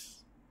always...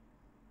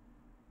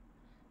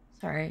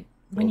 Sorry,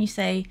 when you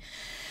say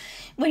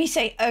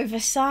over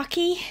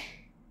sake,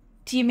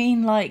 do you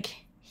mean like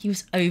he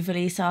was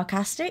overly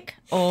sarcastic,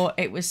 or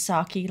it was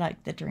sake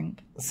like the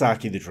drink?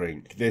 Sake the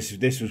drink. This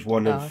was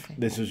one of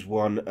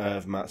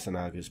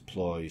Matsunaga's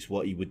ploys.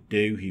 What he would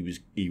do,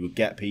 he would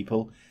get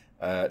people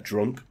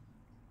drunk,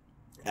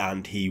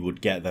 and he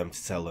would get them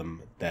to tell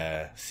them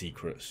their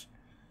secrets.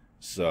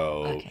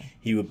 So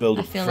he would build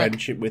a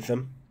friendship with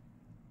them.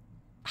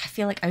 I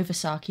feel like over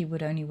sake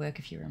would only work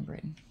if you were in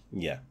Britain.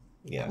 Yeah.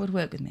 That would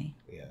work with me.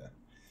 Yeah.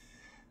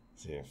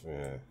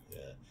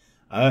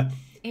 Yeah.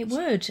 It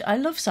would. I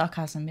love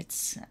sarcasm.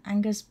 It's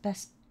anger's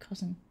best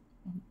cousin,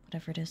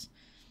 whatever it is.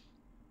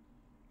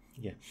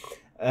 Yeah.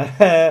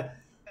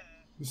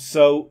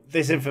 So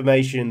this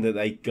information that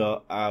they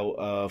got out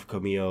of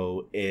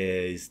Kumio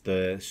is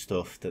the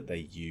stuff that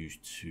they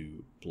used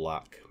to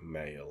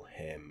blackmail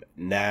him.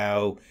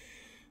 Now,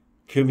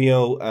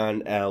 Kumio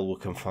and Elle were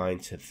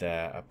confined to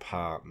their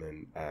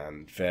apartment,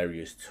 and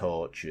various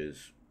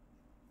tortures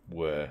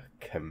were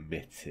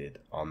committed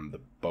on the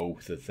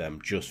both of them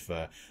just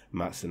for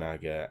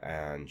Matsunaga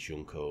and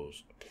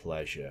Junko's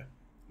pleasure.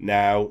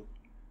 Now,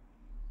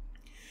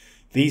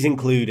 these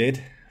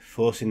included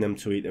forcing them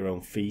to eat their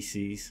own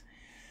feces,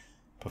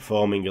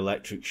 performing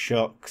electric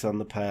shocks on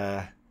the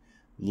pair,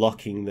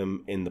 locking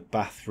them in the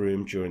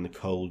bathroom during the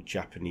cold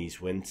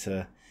Japanese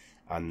winter,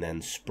 and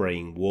then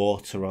spraying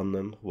water on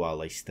them while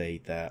they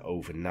stayed there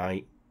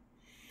overnight.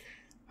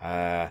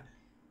 There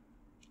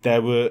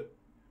were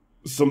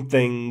some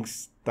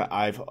things that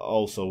I've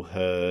also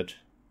heard,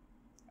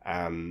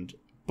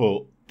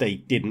 but they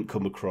didn't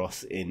come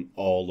across in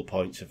all the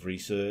points of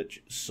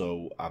research,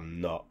 so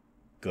I'm not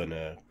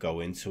gonna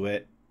go into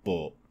it.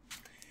 But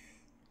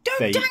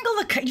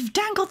you've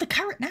dangled the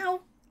carrot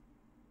now.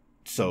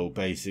 So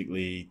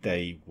basically,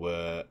 they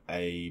were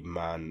a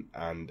man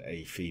and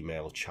a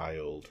female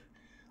child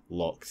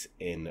locked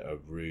in a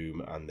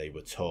room, and they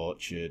were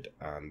tortured,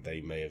 and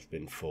they may have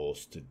been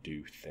forced to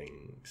do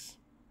things.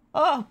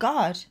 Oh,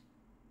 God.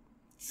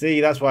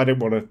 See, that's why I didn't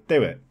want to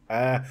do it.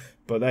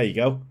 But there you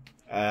go.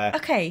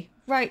 Okay,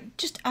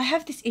 right. I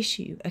have this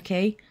issue,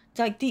 okay?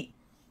 Like, the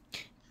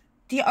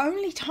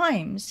only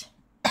times,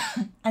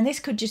 and this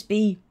could just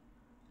be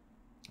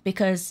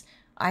because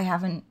I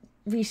haven't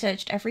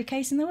researched every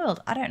case in the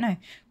world. I don't know.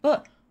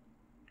 But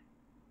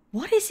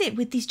what is it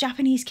with these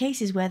Japanese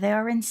cases where they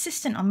are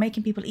insistent on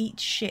making people eat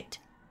shit?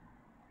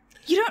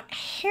 You don't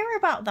hear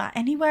about that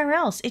anywhere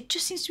else. It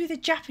just seems to be the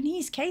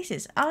Japanese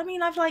cases. I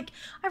mean, I've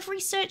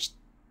researched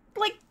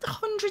like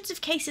hundreds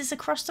of cases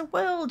across the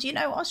world, you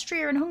know,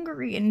 Austria and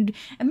Hungary and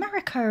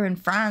America and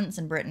France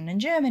and Britain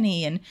and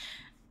Germany, and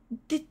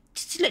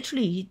it's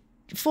literally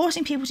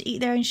forcing people to eat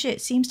their own shit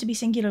seems to be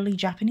singularly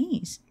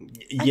Japanese.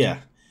 Yeah.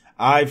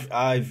 I'm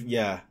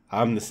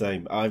the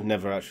same. I've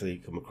never actually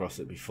come across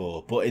it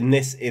before. But in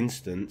this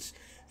instance,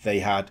 they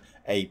had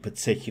a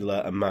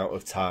particular amount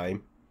of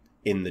time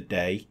in the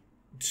day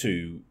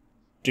to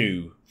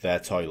do their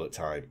toilet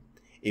time.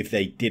 If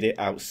they did it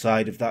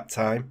outside of that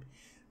time,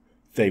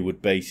 they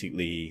would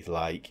basically,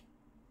 like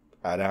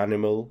an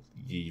animal,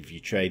 if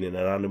you're training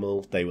an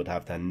animal, they would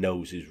have their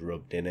noses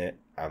rubbed in it,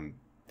 and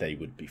they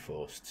would be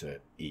forced to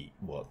eat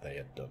what they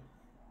had done.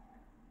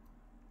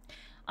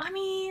 I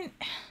mean,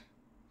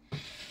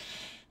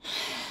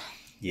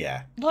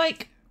 yeah.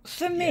 Like,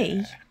 for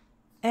me,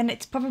 and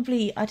it's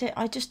probably, I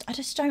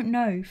just don't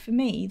know. For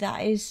me,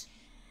 there's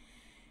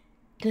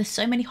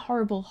so many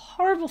horrible,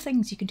 horrible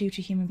things you can do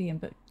to a human being,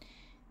 but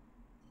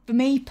for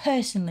me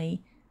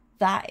personally,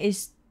 that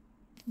is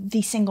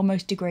the single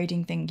most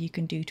degrading thing you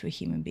can do to a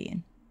human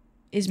being,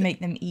 is make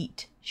them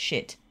eat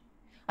shit.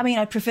 I mean,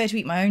 I'd prefer to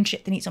eat my own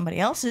shit than eat somebody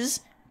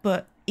else's,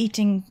 but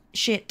eating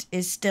shit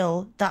is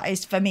still, that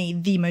is for me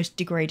the most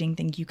degrading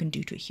thing you can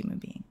do to a human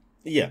being.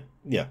 Yeah.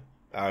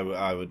 I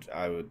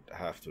would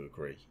have to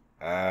agree.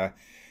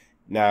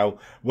 Now,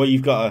 what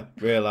you've got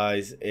to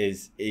realise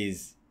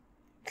is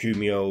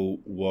Kumio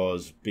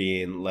was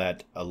being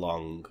led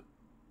along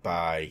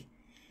by,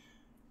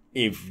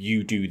 if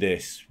you do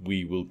this,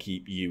 we will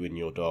keep you and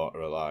your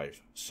daughter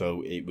alive.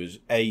 So it was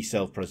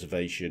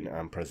self-preservation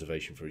and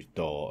preservation for his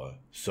daughter.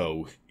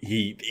 So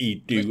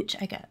he'd do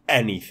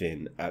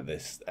anything at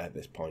this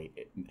point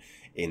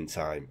in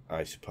time,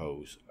 I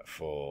suppose,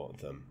 for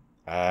them.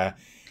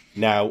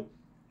 Now,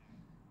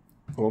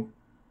 well,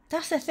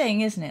 that's the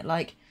thing, isn't it?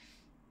 Like,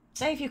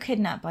 say if you're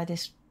kidnapped by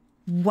this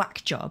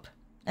whack job,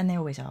 and they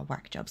always are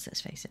whack jobs,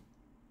 let's face it.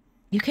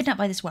 You're kidnapped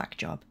by this whack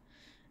job,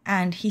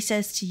 and he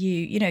says to you,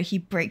 you know, he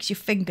breaks your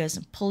fingers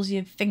and pulls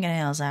your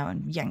fingernails out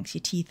and yanks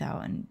your teeth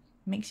out and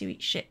makes you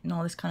eat shit and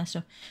all this kind of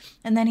stuff.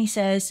 And then he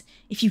says,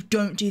 if you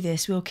don't do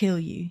this, we'll kill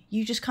you.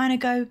 You just kind of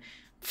go,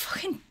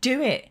 fucking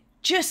do it.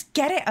 Just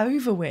get it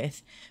over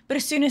with. But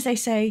as soon as they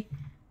say,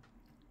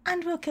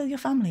 and we'll kill your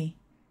family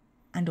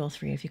and all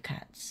 3 of your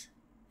cats,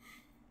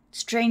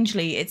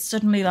 strangely, it's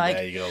suddenly like,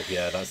 there you go.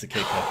 Yeah, that's the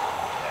kicker.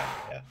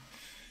 Yeah.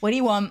 What do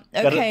you want?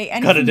 Okay,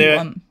 gotta do you it.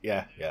 Want.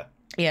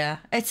 Yeah.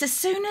 It's as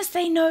soon as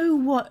they know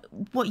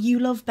what you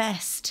love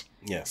best.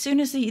 Yeah. As soon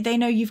as they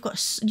know you've got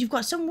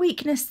some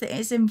weakness that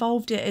is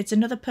involved, it's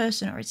another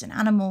person or it's an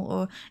animal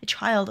or a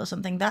child or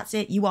something. That's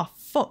it. You are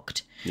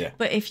fucked. Yeah.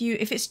 But if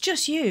it's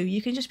just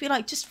you can just be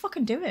like, just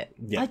fucking do it.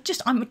 Yeah.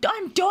 I'm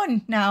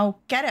done now.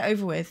 Get it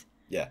over with.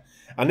 Yeah.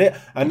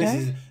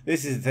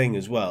 This is the thing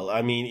as well.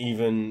 I mean,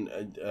 even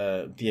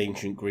the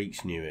ancient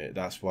Greeks knew it.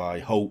 That's why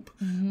hope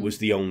was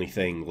the only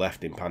thing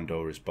left in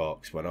Pandora's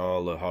box. When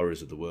all the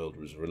horrors of the world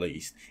was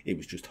released, it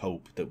was just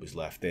hope that was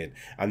left in.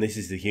 And this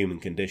is the human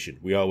condition.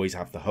 We always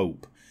have the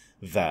hope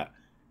that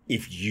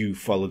if you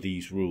follow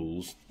these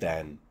rules,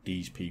 then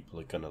these people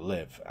are going to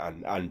live.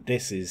 And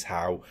this is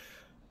how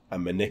a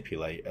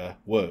manipulator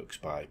works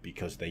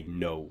because they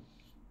know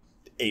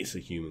it's a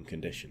human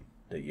condition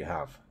that you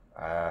have.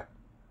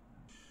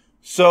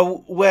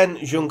 So when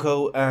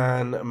Junko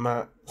and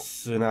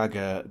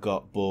Matsunaga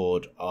got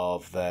bored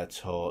of their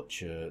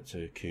torture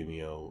to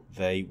Kumio,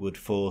 they would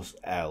force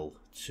L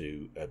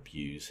to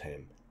abuse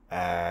him.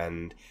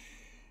 And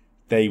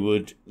they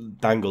would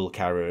dangle a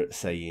carrot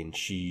saying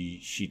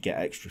she'd get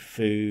extra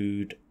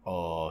food,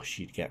 or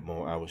she'd get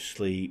more hours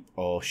sleep,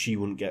 or she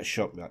wouldn't get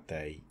shocked that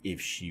day if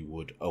she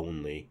would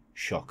only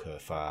shock her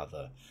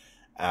father.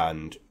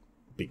 And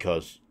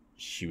because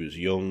she was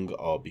young,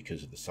 or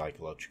because of the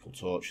psychological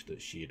torture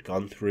that she had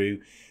gone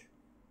through,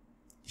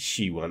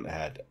 she went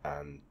ahead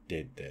and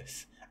did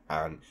this.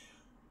 And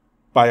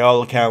by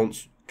all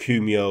accounts,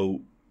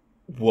 Kumio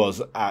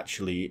was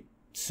actually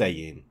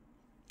saying,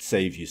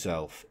 save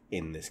yourself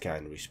in this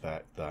kind of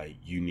respect,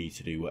 that you need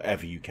to do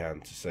whatever you can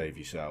to save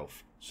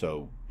yourself,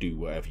 so do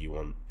whatever you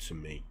want to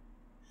me.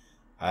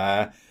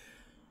 But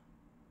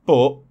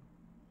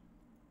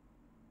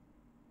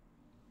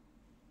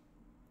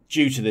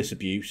due to this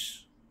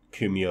abuse,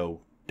 Kumio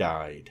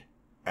died,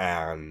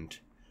 and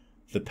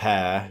the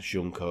pair,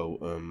 Junko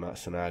and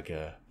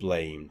Matsunaga,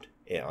 blamed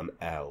it on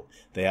L.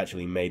 They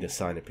actually made her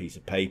sign a piece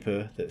of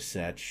paper that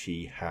said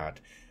she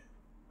had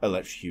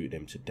electrocuted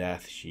him to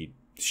death. She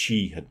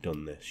had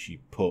done this. She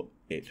put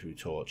it through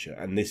torture,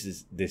 and this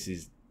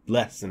is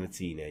less than a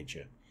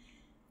teenager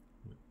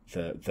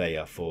that they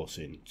are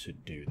forcing to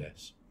do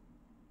this.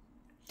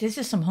 This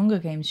is some Hunger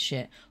Games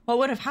shit. What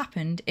would have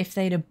happened if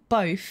they'd have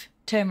both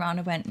turned around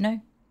and went,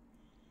 no,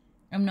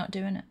 I'm not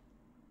doing it?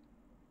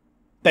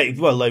 They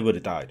would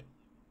have died.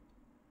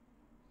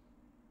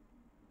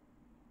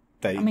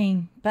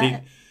 Can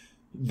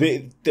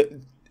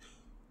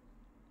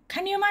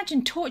you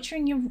imagine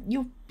torturing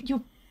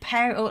your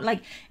parent, or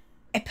like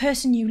a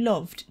person you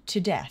loved, to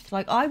death?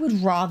 Like, I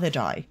would rather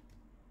die.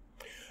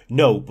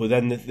 No, but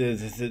then the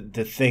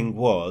thing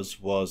was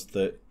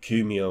that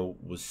Kumio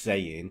was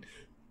saying,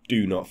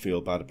 do not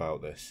feel bad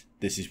about this.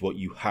 This is what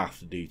you have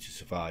to do to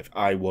survive.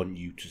 I want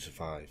you to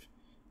survive.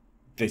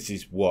 This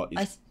is what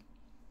is...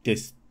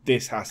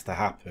 This has to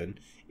happen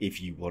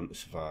if you want to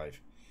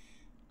survive.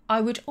 I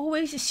would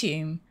always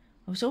assume,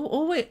 I was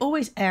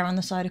always err on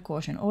the side of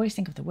caution, always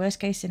think of the worst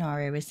case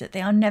scenario is that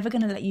they are never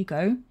going to let you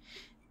go.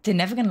 They're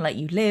never going to let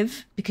you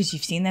live because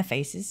you've seen their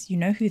faces, you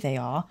know who they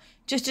are.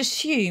 Just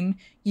assume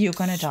you're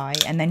going to die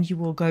and then you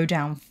will go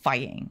down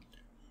fighting.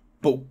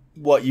 But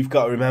what you've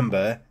got to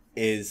remember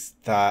is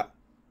that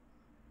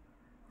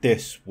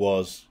this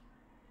was...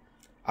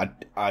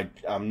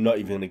 I'm not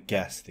even going to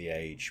guess the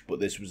age, but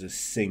this was a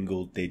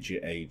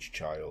single-digit age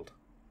child.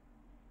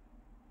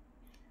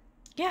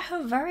 Yeah, who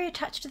are very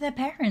attached to their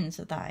parents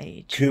at that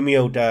age.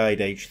 Kumio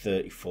died age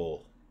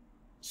 34,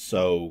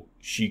 so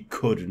she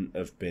couldn't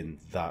have been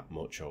that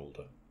much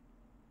older.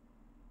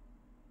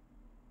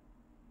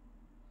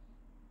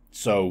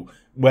 So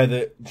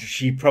whether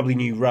she probably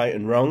knew right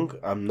and wrong,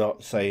 I'm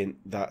not saying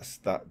that's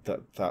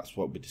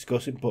what we're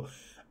discussing, but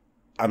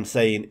I'm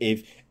saying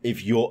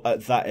if you're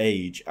at that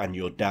age and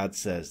your dad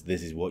says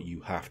this is what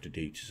you have to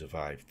do to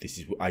survive, this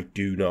is what I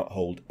do not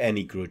hold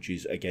any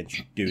grudges against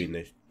you doing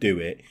this, do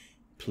it,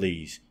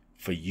 please,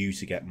 for you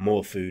to get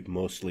more food,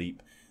 more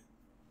sleep,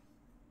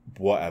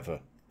 whatever.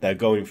 They're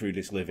going through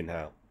this living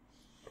hell.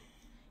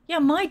 Yeah,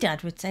 my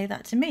dad would say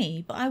that to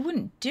me, but I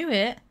wouldn't do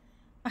it.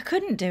 I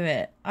couldn't do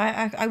it.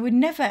 I would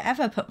never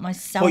ever put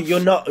myself. But you're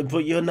not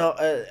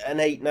an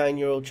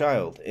 8-9-year-old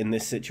child in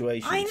this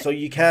situation, so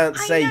you can't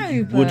say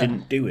you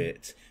wouldn't do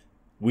it.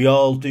 We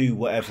all do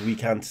whatever we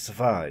can to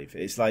survive.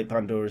 It's like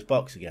Pandora's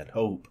box again.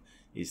 Hope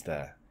is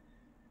there.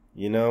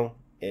 You know,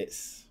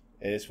 it's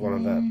one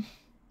of them.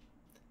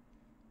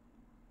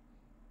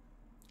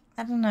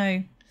 I don't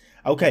know.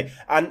 Okay,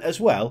 and as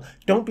well,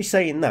 don't be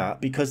saying that,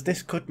 because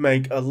this could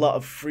make a lot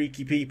of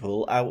freaky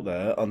people out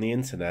there on the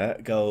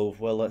internet go,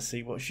 well, let's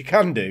see what she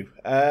can do.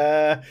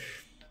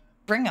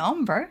 Bring it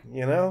on, bro.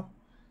 You know?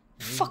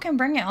 Fucking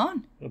bring it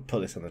on. We'll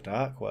put this on the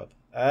dark web.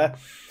 I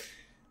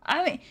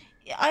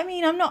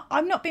mean,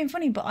 I'm not being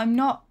funny, but I'm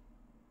not.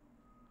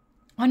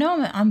 I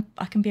know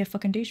I can be a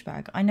fucking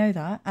douchebag. I know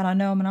that, and I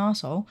know I'm an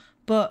arsehole,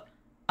 but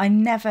I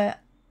never,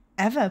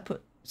 ever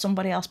put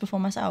somebody else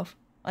before myself.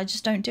 I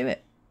just don't do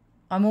it.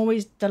 I'm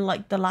always the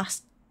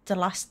last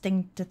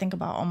thing to think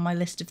about on my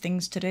list of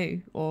things to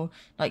do, or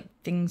like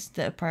things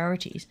that are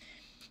priorities.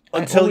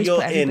 Until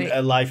you're in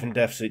a life and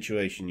death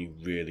situation, you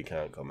really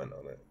can't comment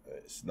on it.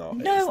 It's not.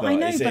 No, I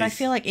know, but I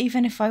feel like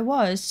even if I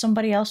was,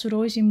 somebody else would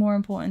always be more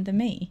important than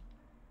me.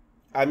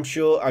 I'm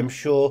sure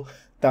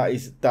that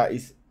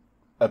is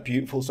a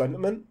beautiful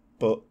sentiment,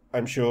 but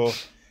I'm sure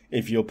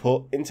if you're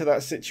put into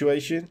that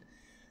situation,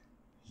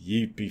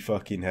 you'd be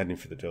fucking heading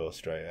for the door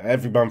straight.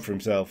 Every man for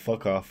himself.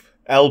 Fuck off.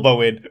 Elbow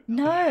in.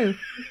 No.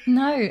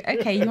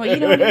 Okay, you know what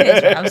it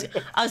is.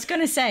 Right? I was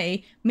gonna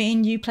say, me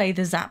and you play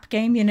the zap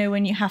game. You know,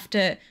 when you have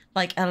to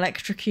like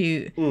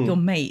electrocute your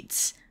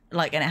mates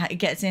like, and it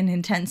gets in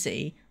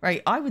intensity,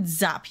 right? I would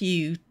zap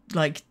you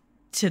like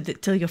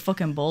till your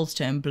fucking balls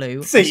turn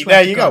blue. See,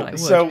 there you go.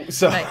 So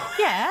like,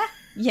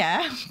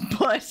 yeah,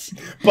 but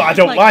I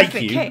don't like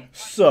you.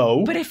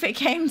 But if it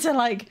came to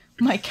like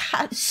my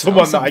cat,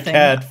 someone that I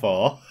cared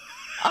for,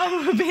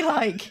 I would be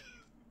like,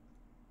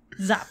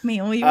 zap me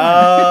all you want.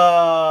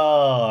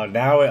 Oh,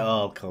 now it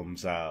all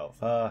comes out.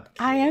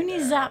 I only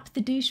zap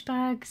the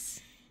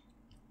douchebags.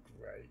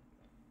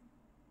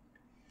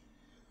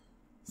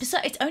 So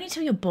it's only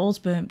till your balls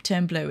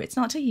turn blue. It's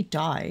not till you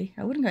die.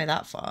 I wouldn't go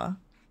that far.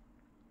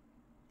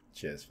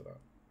 Cheers for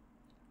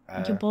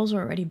that. Your balls are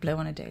already blue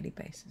on a daily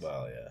basis.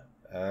 Well,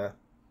 yeah.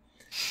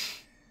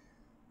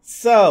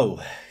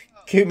 So,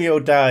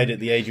 Kumio died at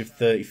the age of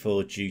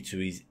 34 due to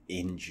his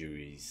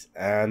injuries.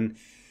 And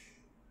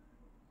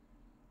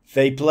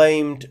they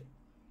blamed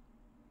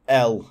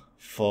L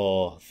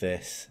for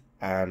this.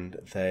 And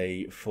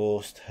they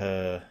forced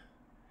her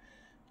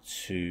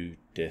to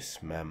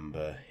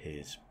dismember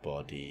his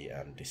body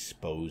and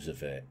dispose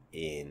of it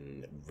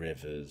in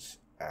rivers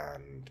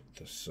and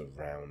the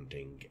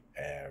surrounding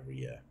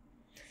area.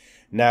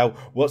 Now,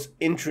 what's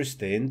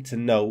interesting to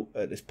note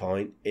at this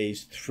point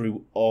is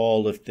through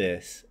all of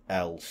this,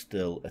 Elle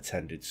still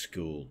attended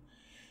school.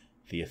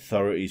 The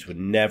authorities were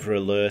never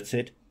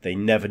alerted. They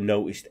never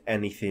noticed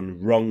anything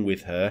wrong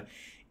with her,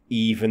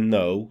 even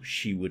though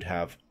she would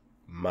have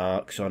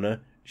marks on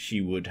her.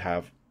 She would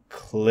have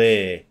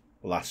clear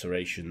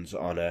lacerations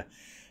on her,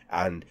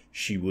 and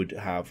she would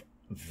have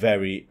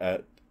very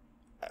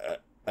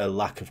a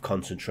lack of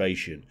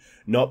concentration,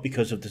 not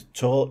because of the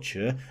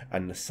torture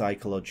and the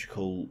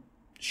psychological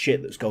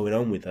shit that's going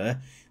on with her,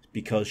 it's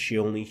because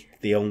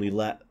they only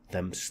let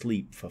them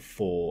sleep for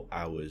 4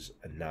 hours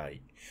a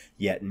night.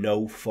 Yet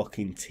no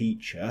fucking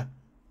teacher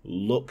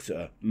looked at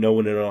her, no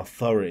one in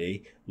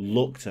authority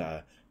looked at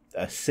her,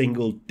 a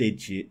single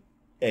digit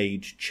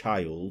age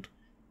child,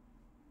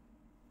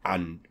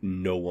 and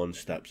no one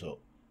steps up.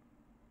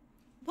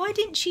 Why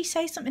didn't she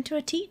say something to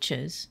her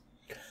teachers?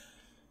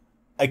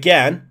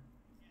 Again,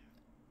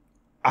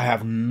 I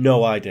have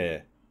no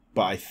idea,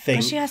 but I think...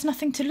 Because she has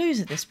nothing to lose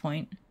at this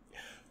point.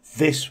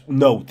 This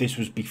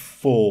was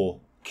before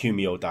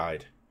Kumio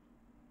died.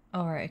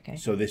 Oh, right, okay.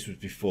 So this was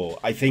before.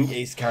 I think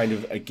it's kind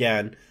of,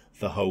 again,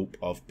 the hope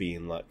of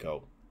being let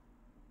go.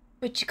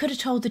 But she could have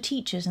told the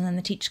teachers, and then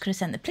the teachers could have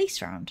sent the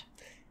police round.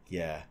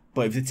 Yeah.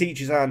 But if the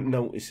teachers aren't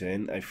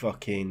noticing a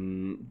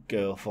fucking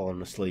girl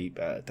falling asleep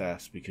at a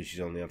desk because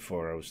she's only had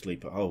 4 hours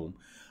sleep at home,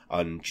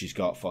 and she's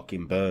got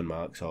fucking burn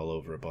marks all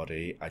over her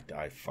body,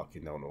 I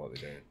fucking don't know what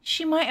they're doing.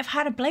 She might have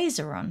had a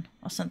blazer on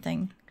or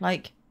something.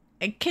 Like,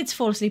 kids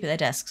fall asleep at their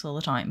desks all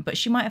the time, but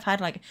she might have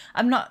had, like,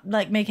 I'm not,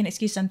 like, making an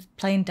excuse, I'm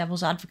playing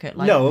devil's advocate.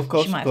 Like, no, of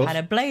course, she might have had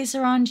a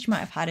blazer on, she might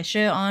have had a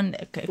shirt on,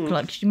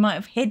 like, she might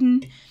have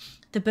hidden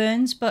the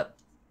burns, but,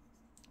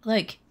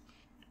 like...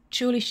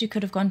 Surely she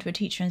could have gone to a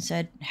teacher and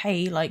said,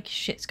 hey, like,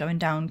 shit's going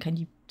down, can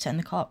you send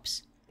the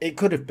cops? It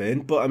could have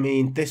been, but I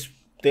mean, this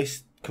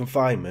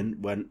confinement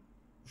went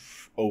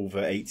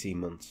over 18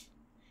 months.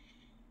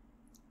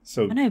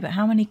 So I know, but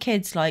how many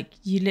kids, like,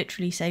 you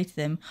literally say to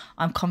them,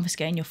 I'm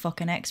confiscating your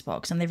fucking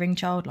Xbox, and they ring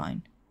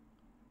Childline?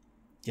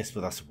 Yes,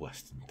 but that's a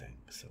Western thing,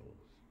 so...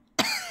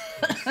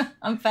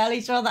 I'm fairly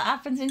sure that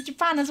happens in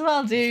Japan as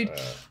well, dude.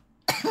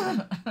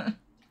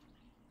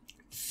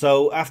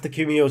 So, after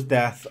Kumio's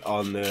death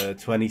on the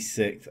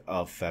 26th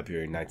of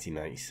February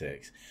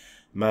 1996,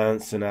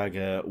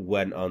 Matsunaga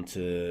went on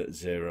to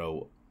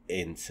zero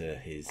into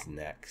his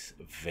next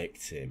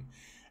victim,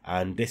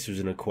 and this was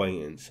an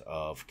acquaintance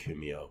of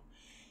Kumio.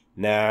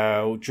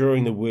 Now,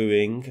 during the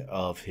wooing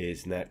of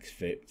his next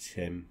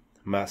victim,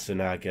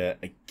 Matsunaga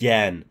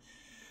again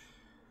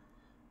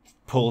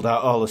pulled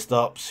out all the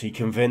stops. He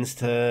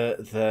convinced her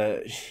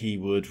that he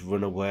would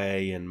run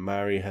away and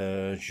marry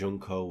her.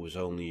 Junko was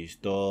only his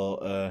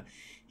daughter.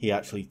 He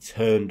actually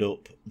turned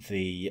up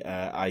the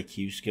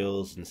IQ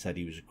skills and said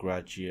he was a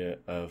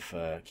graduate of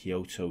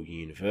Kyoto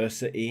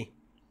University.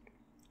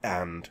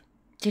 And...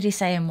 Did he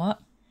say in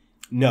what?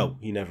 No,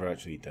 he never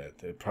actually did.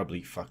 They're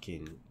probably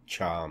fucking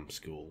charm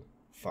school.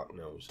 Fuck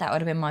knows. That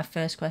would have been my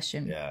first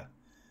question. Yeah.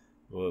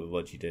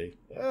 What'd you do?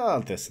 Oh,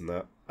 this and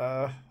that.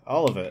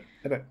 All of it,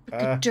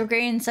 innit?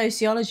 Degree in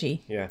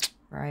sociology. Yeah.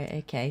 Right,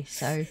 okay.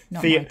 So,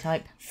 not my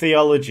type.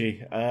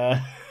 Theology.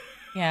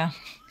 Yeah.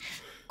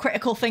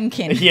 Critical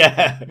thinking.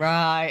 Yeah.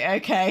 Right,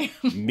 okay.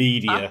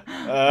 Media.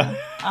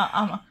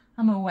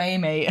 I'm away,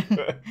 mate.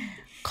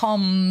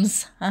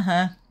 Comms.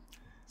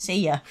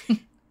 See ya.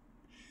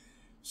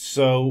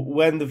 So,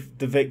 when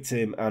the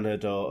victim and her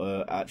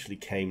daughter actually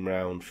came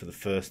round for the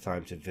first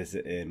time to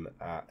visit him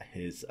at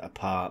his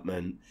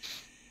apartment,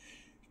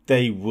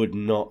 they would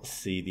not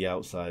see the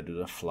outside of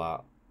the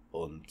flat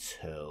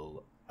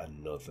until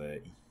another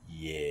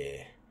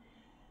year.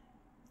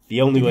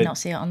 Did they not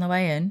see it on the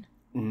way in?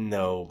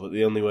 No, but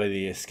the only way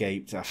they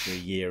escaped after a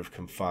year of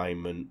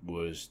confinement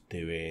was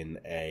doing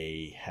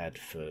a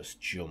headfirst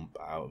jump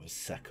out of a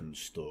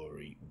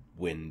second-story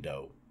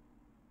window.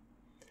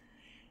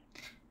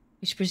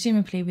 Which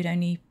presumably would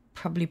only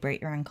probably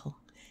break your ankle.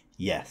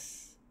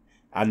 Yes.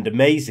 And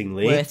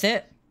amazingly... Worth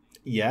it?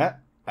 Yeah,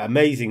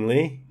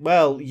 amazingly.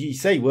 Well, you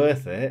say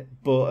worth it,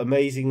 but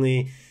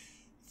amazingly,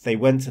 they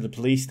went to the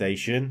police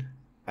station,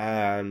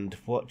 and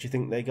what do you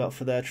think they got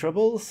for their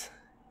troubles?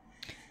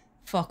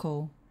 Fuck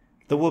all.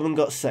 The woman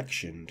got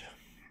sectioned.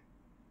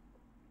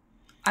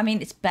 I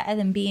mean, it's better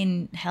than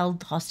being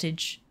held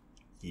hostage.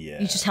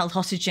 Yeah. You just held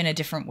hostage in a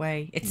different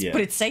way.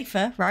 But it's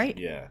safer, right?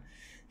 Yeah.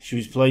 She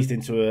was placed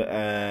into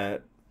a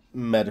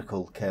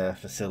medical care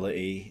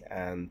facility,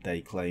 and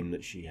they claim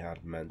that she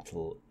had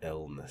mental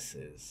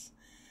illnesses.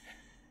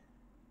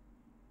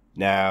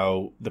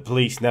 Now, the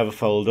police never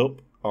followed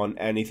up on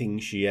anything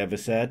she ever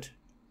said,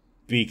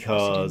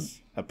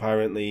 because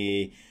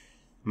apparently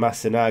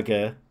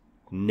Matsunaga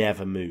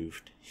never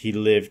moved. He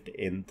lived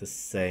in the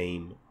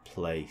same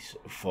place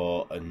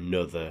for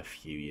another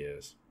few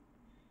years.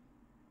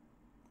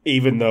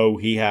 Even though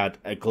he had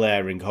a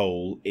glaring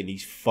hole in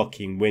his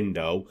fucking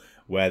window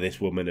where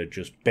this woman had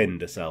just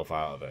binned herself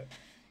out of it.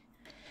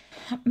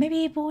 Maybe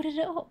he boarded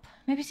it up.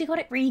 Maybe he got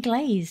it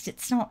reglazed.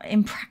 It's not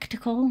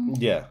impractical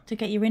to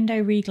get your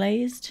window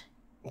reglazed.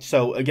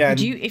 So, again... Would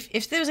you,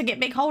 if there was a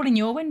big hole in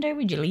your window,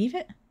 would you leave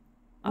it?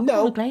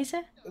 No. The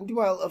glazer?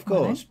 Well, of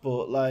course,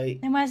 but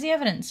like... Then where's the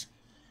evidence?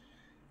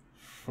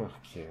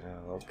 Fucking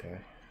hell, okay.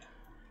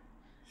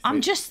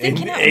 I'm just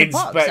thinking out of the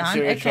box, Anne,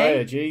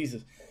 okay?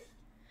 Jesus.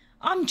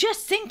 I'm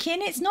just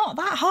thinking it's not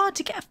that hard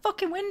to get a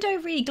fucking window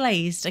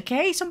reglazed,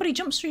 okay? Somebody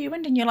jumps through your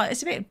window and you're like,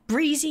 it's a bit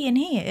breezy in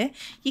here.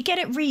 You get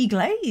it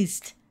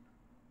reglazed.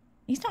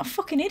 He's not a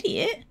fucking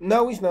idiot.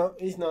 No, he's not.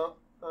 He's not.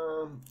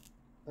 I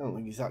don't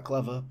think he's that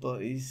clever, but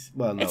he's...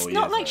 Well, no, it's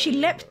not like she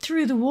leapt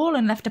through the wall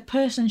and left a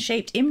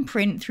person-shaped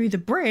imprint through the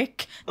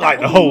brick. Like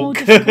the Hulk.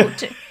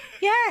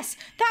 Yes,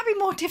 that'd be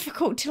more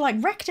difficult to like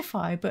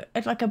rectify, but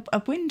like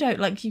a window,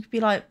 like you could be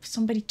like,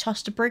 somebody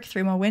tossed a brick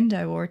through my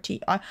window, or the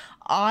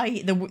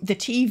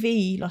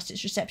TV lost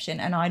its reception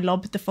and I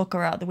lobbed the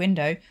fucker out the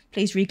window.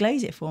 Please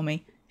reglaze it for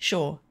me.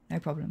 Sure, no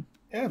problem.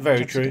 Yeah,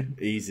 very true.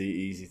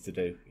 Easy to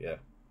do. Yeah.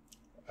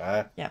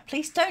 Yeah,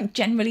 police don't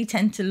generally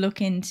tend to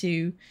look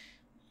into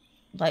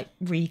like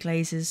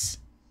reglazes.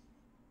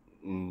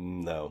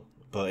 No,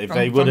 but if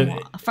they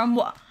wouldn't, from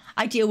what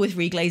I deal with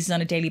reglazes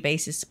on a daily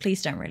basis,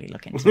 please don't really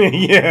look into it.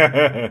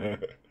 Yeah.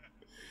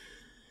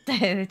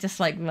 They're just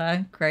like,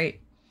 well,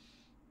 great.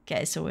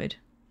 Get it sorted.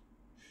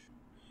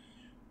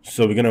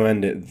 So we're going to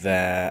end it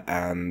there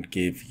and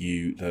give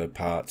you the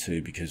part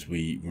 2 because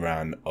we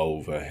ran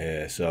over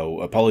here.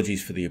 So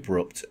apologies for the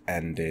abrupt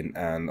ending,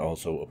 and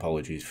also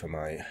apologies for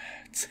my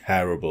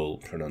terrible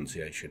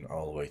pronunciation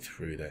all the way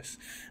through this.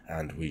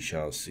 And we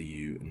shall see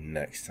you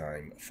next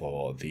time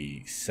for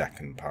the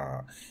second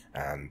part.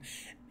 And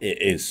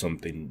it is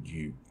something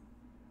you,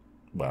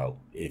 well,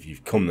 if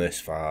you've come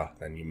this far,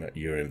 then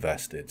you're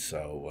invested.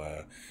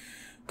 So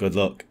good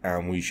luck,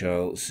 and we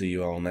shall see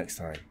you all next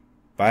time.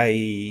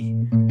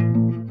 Bye.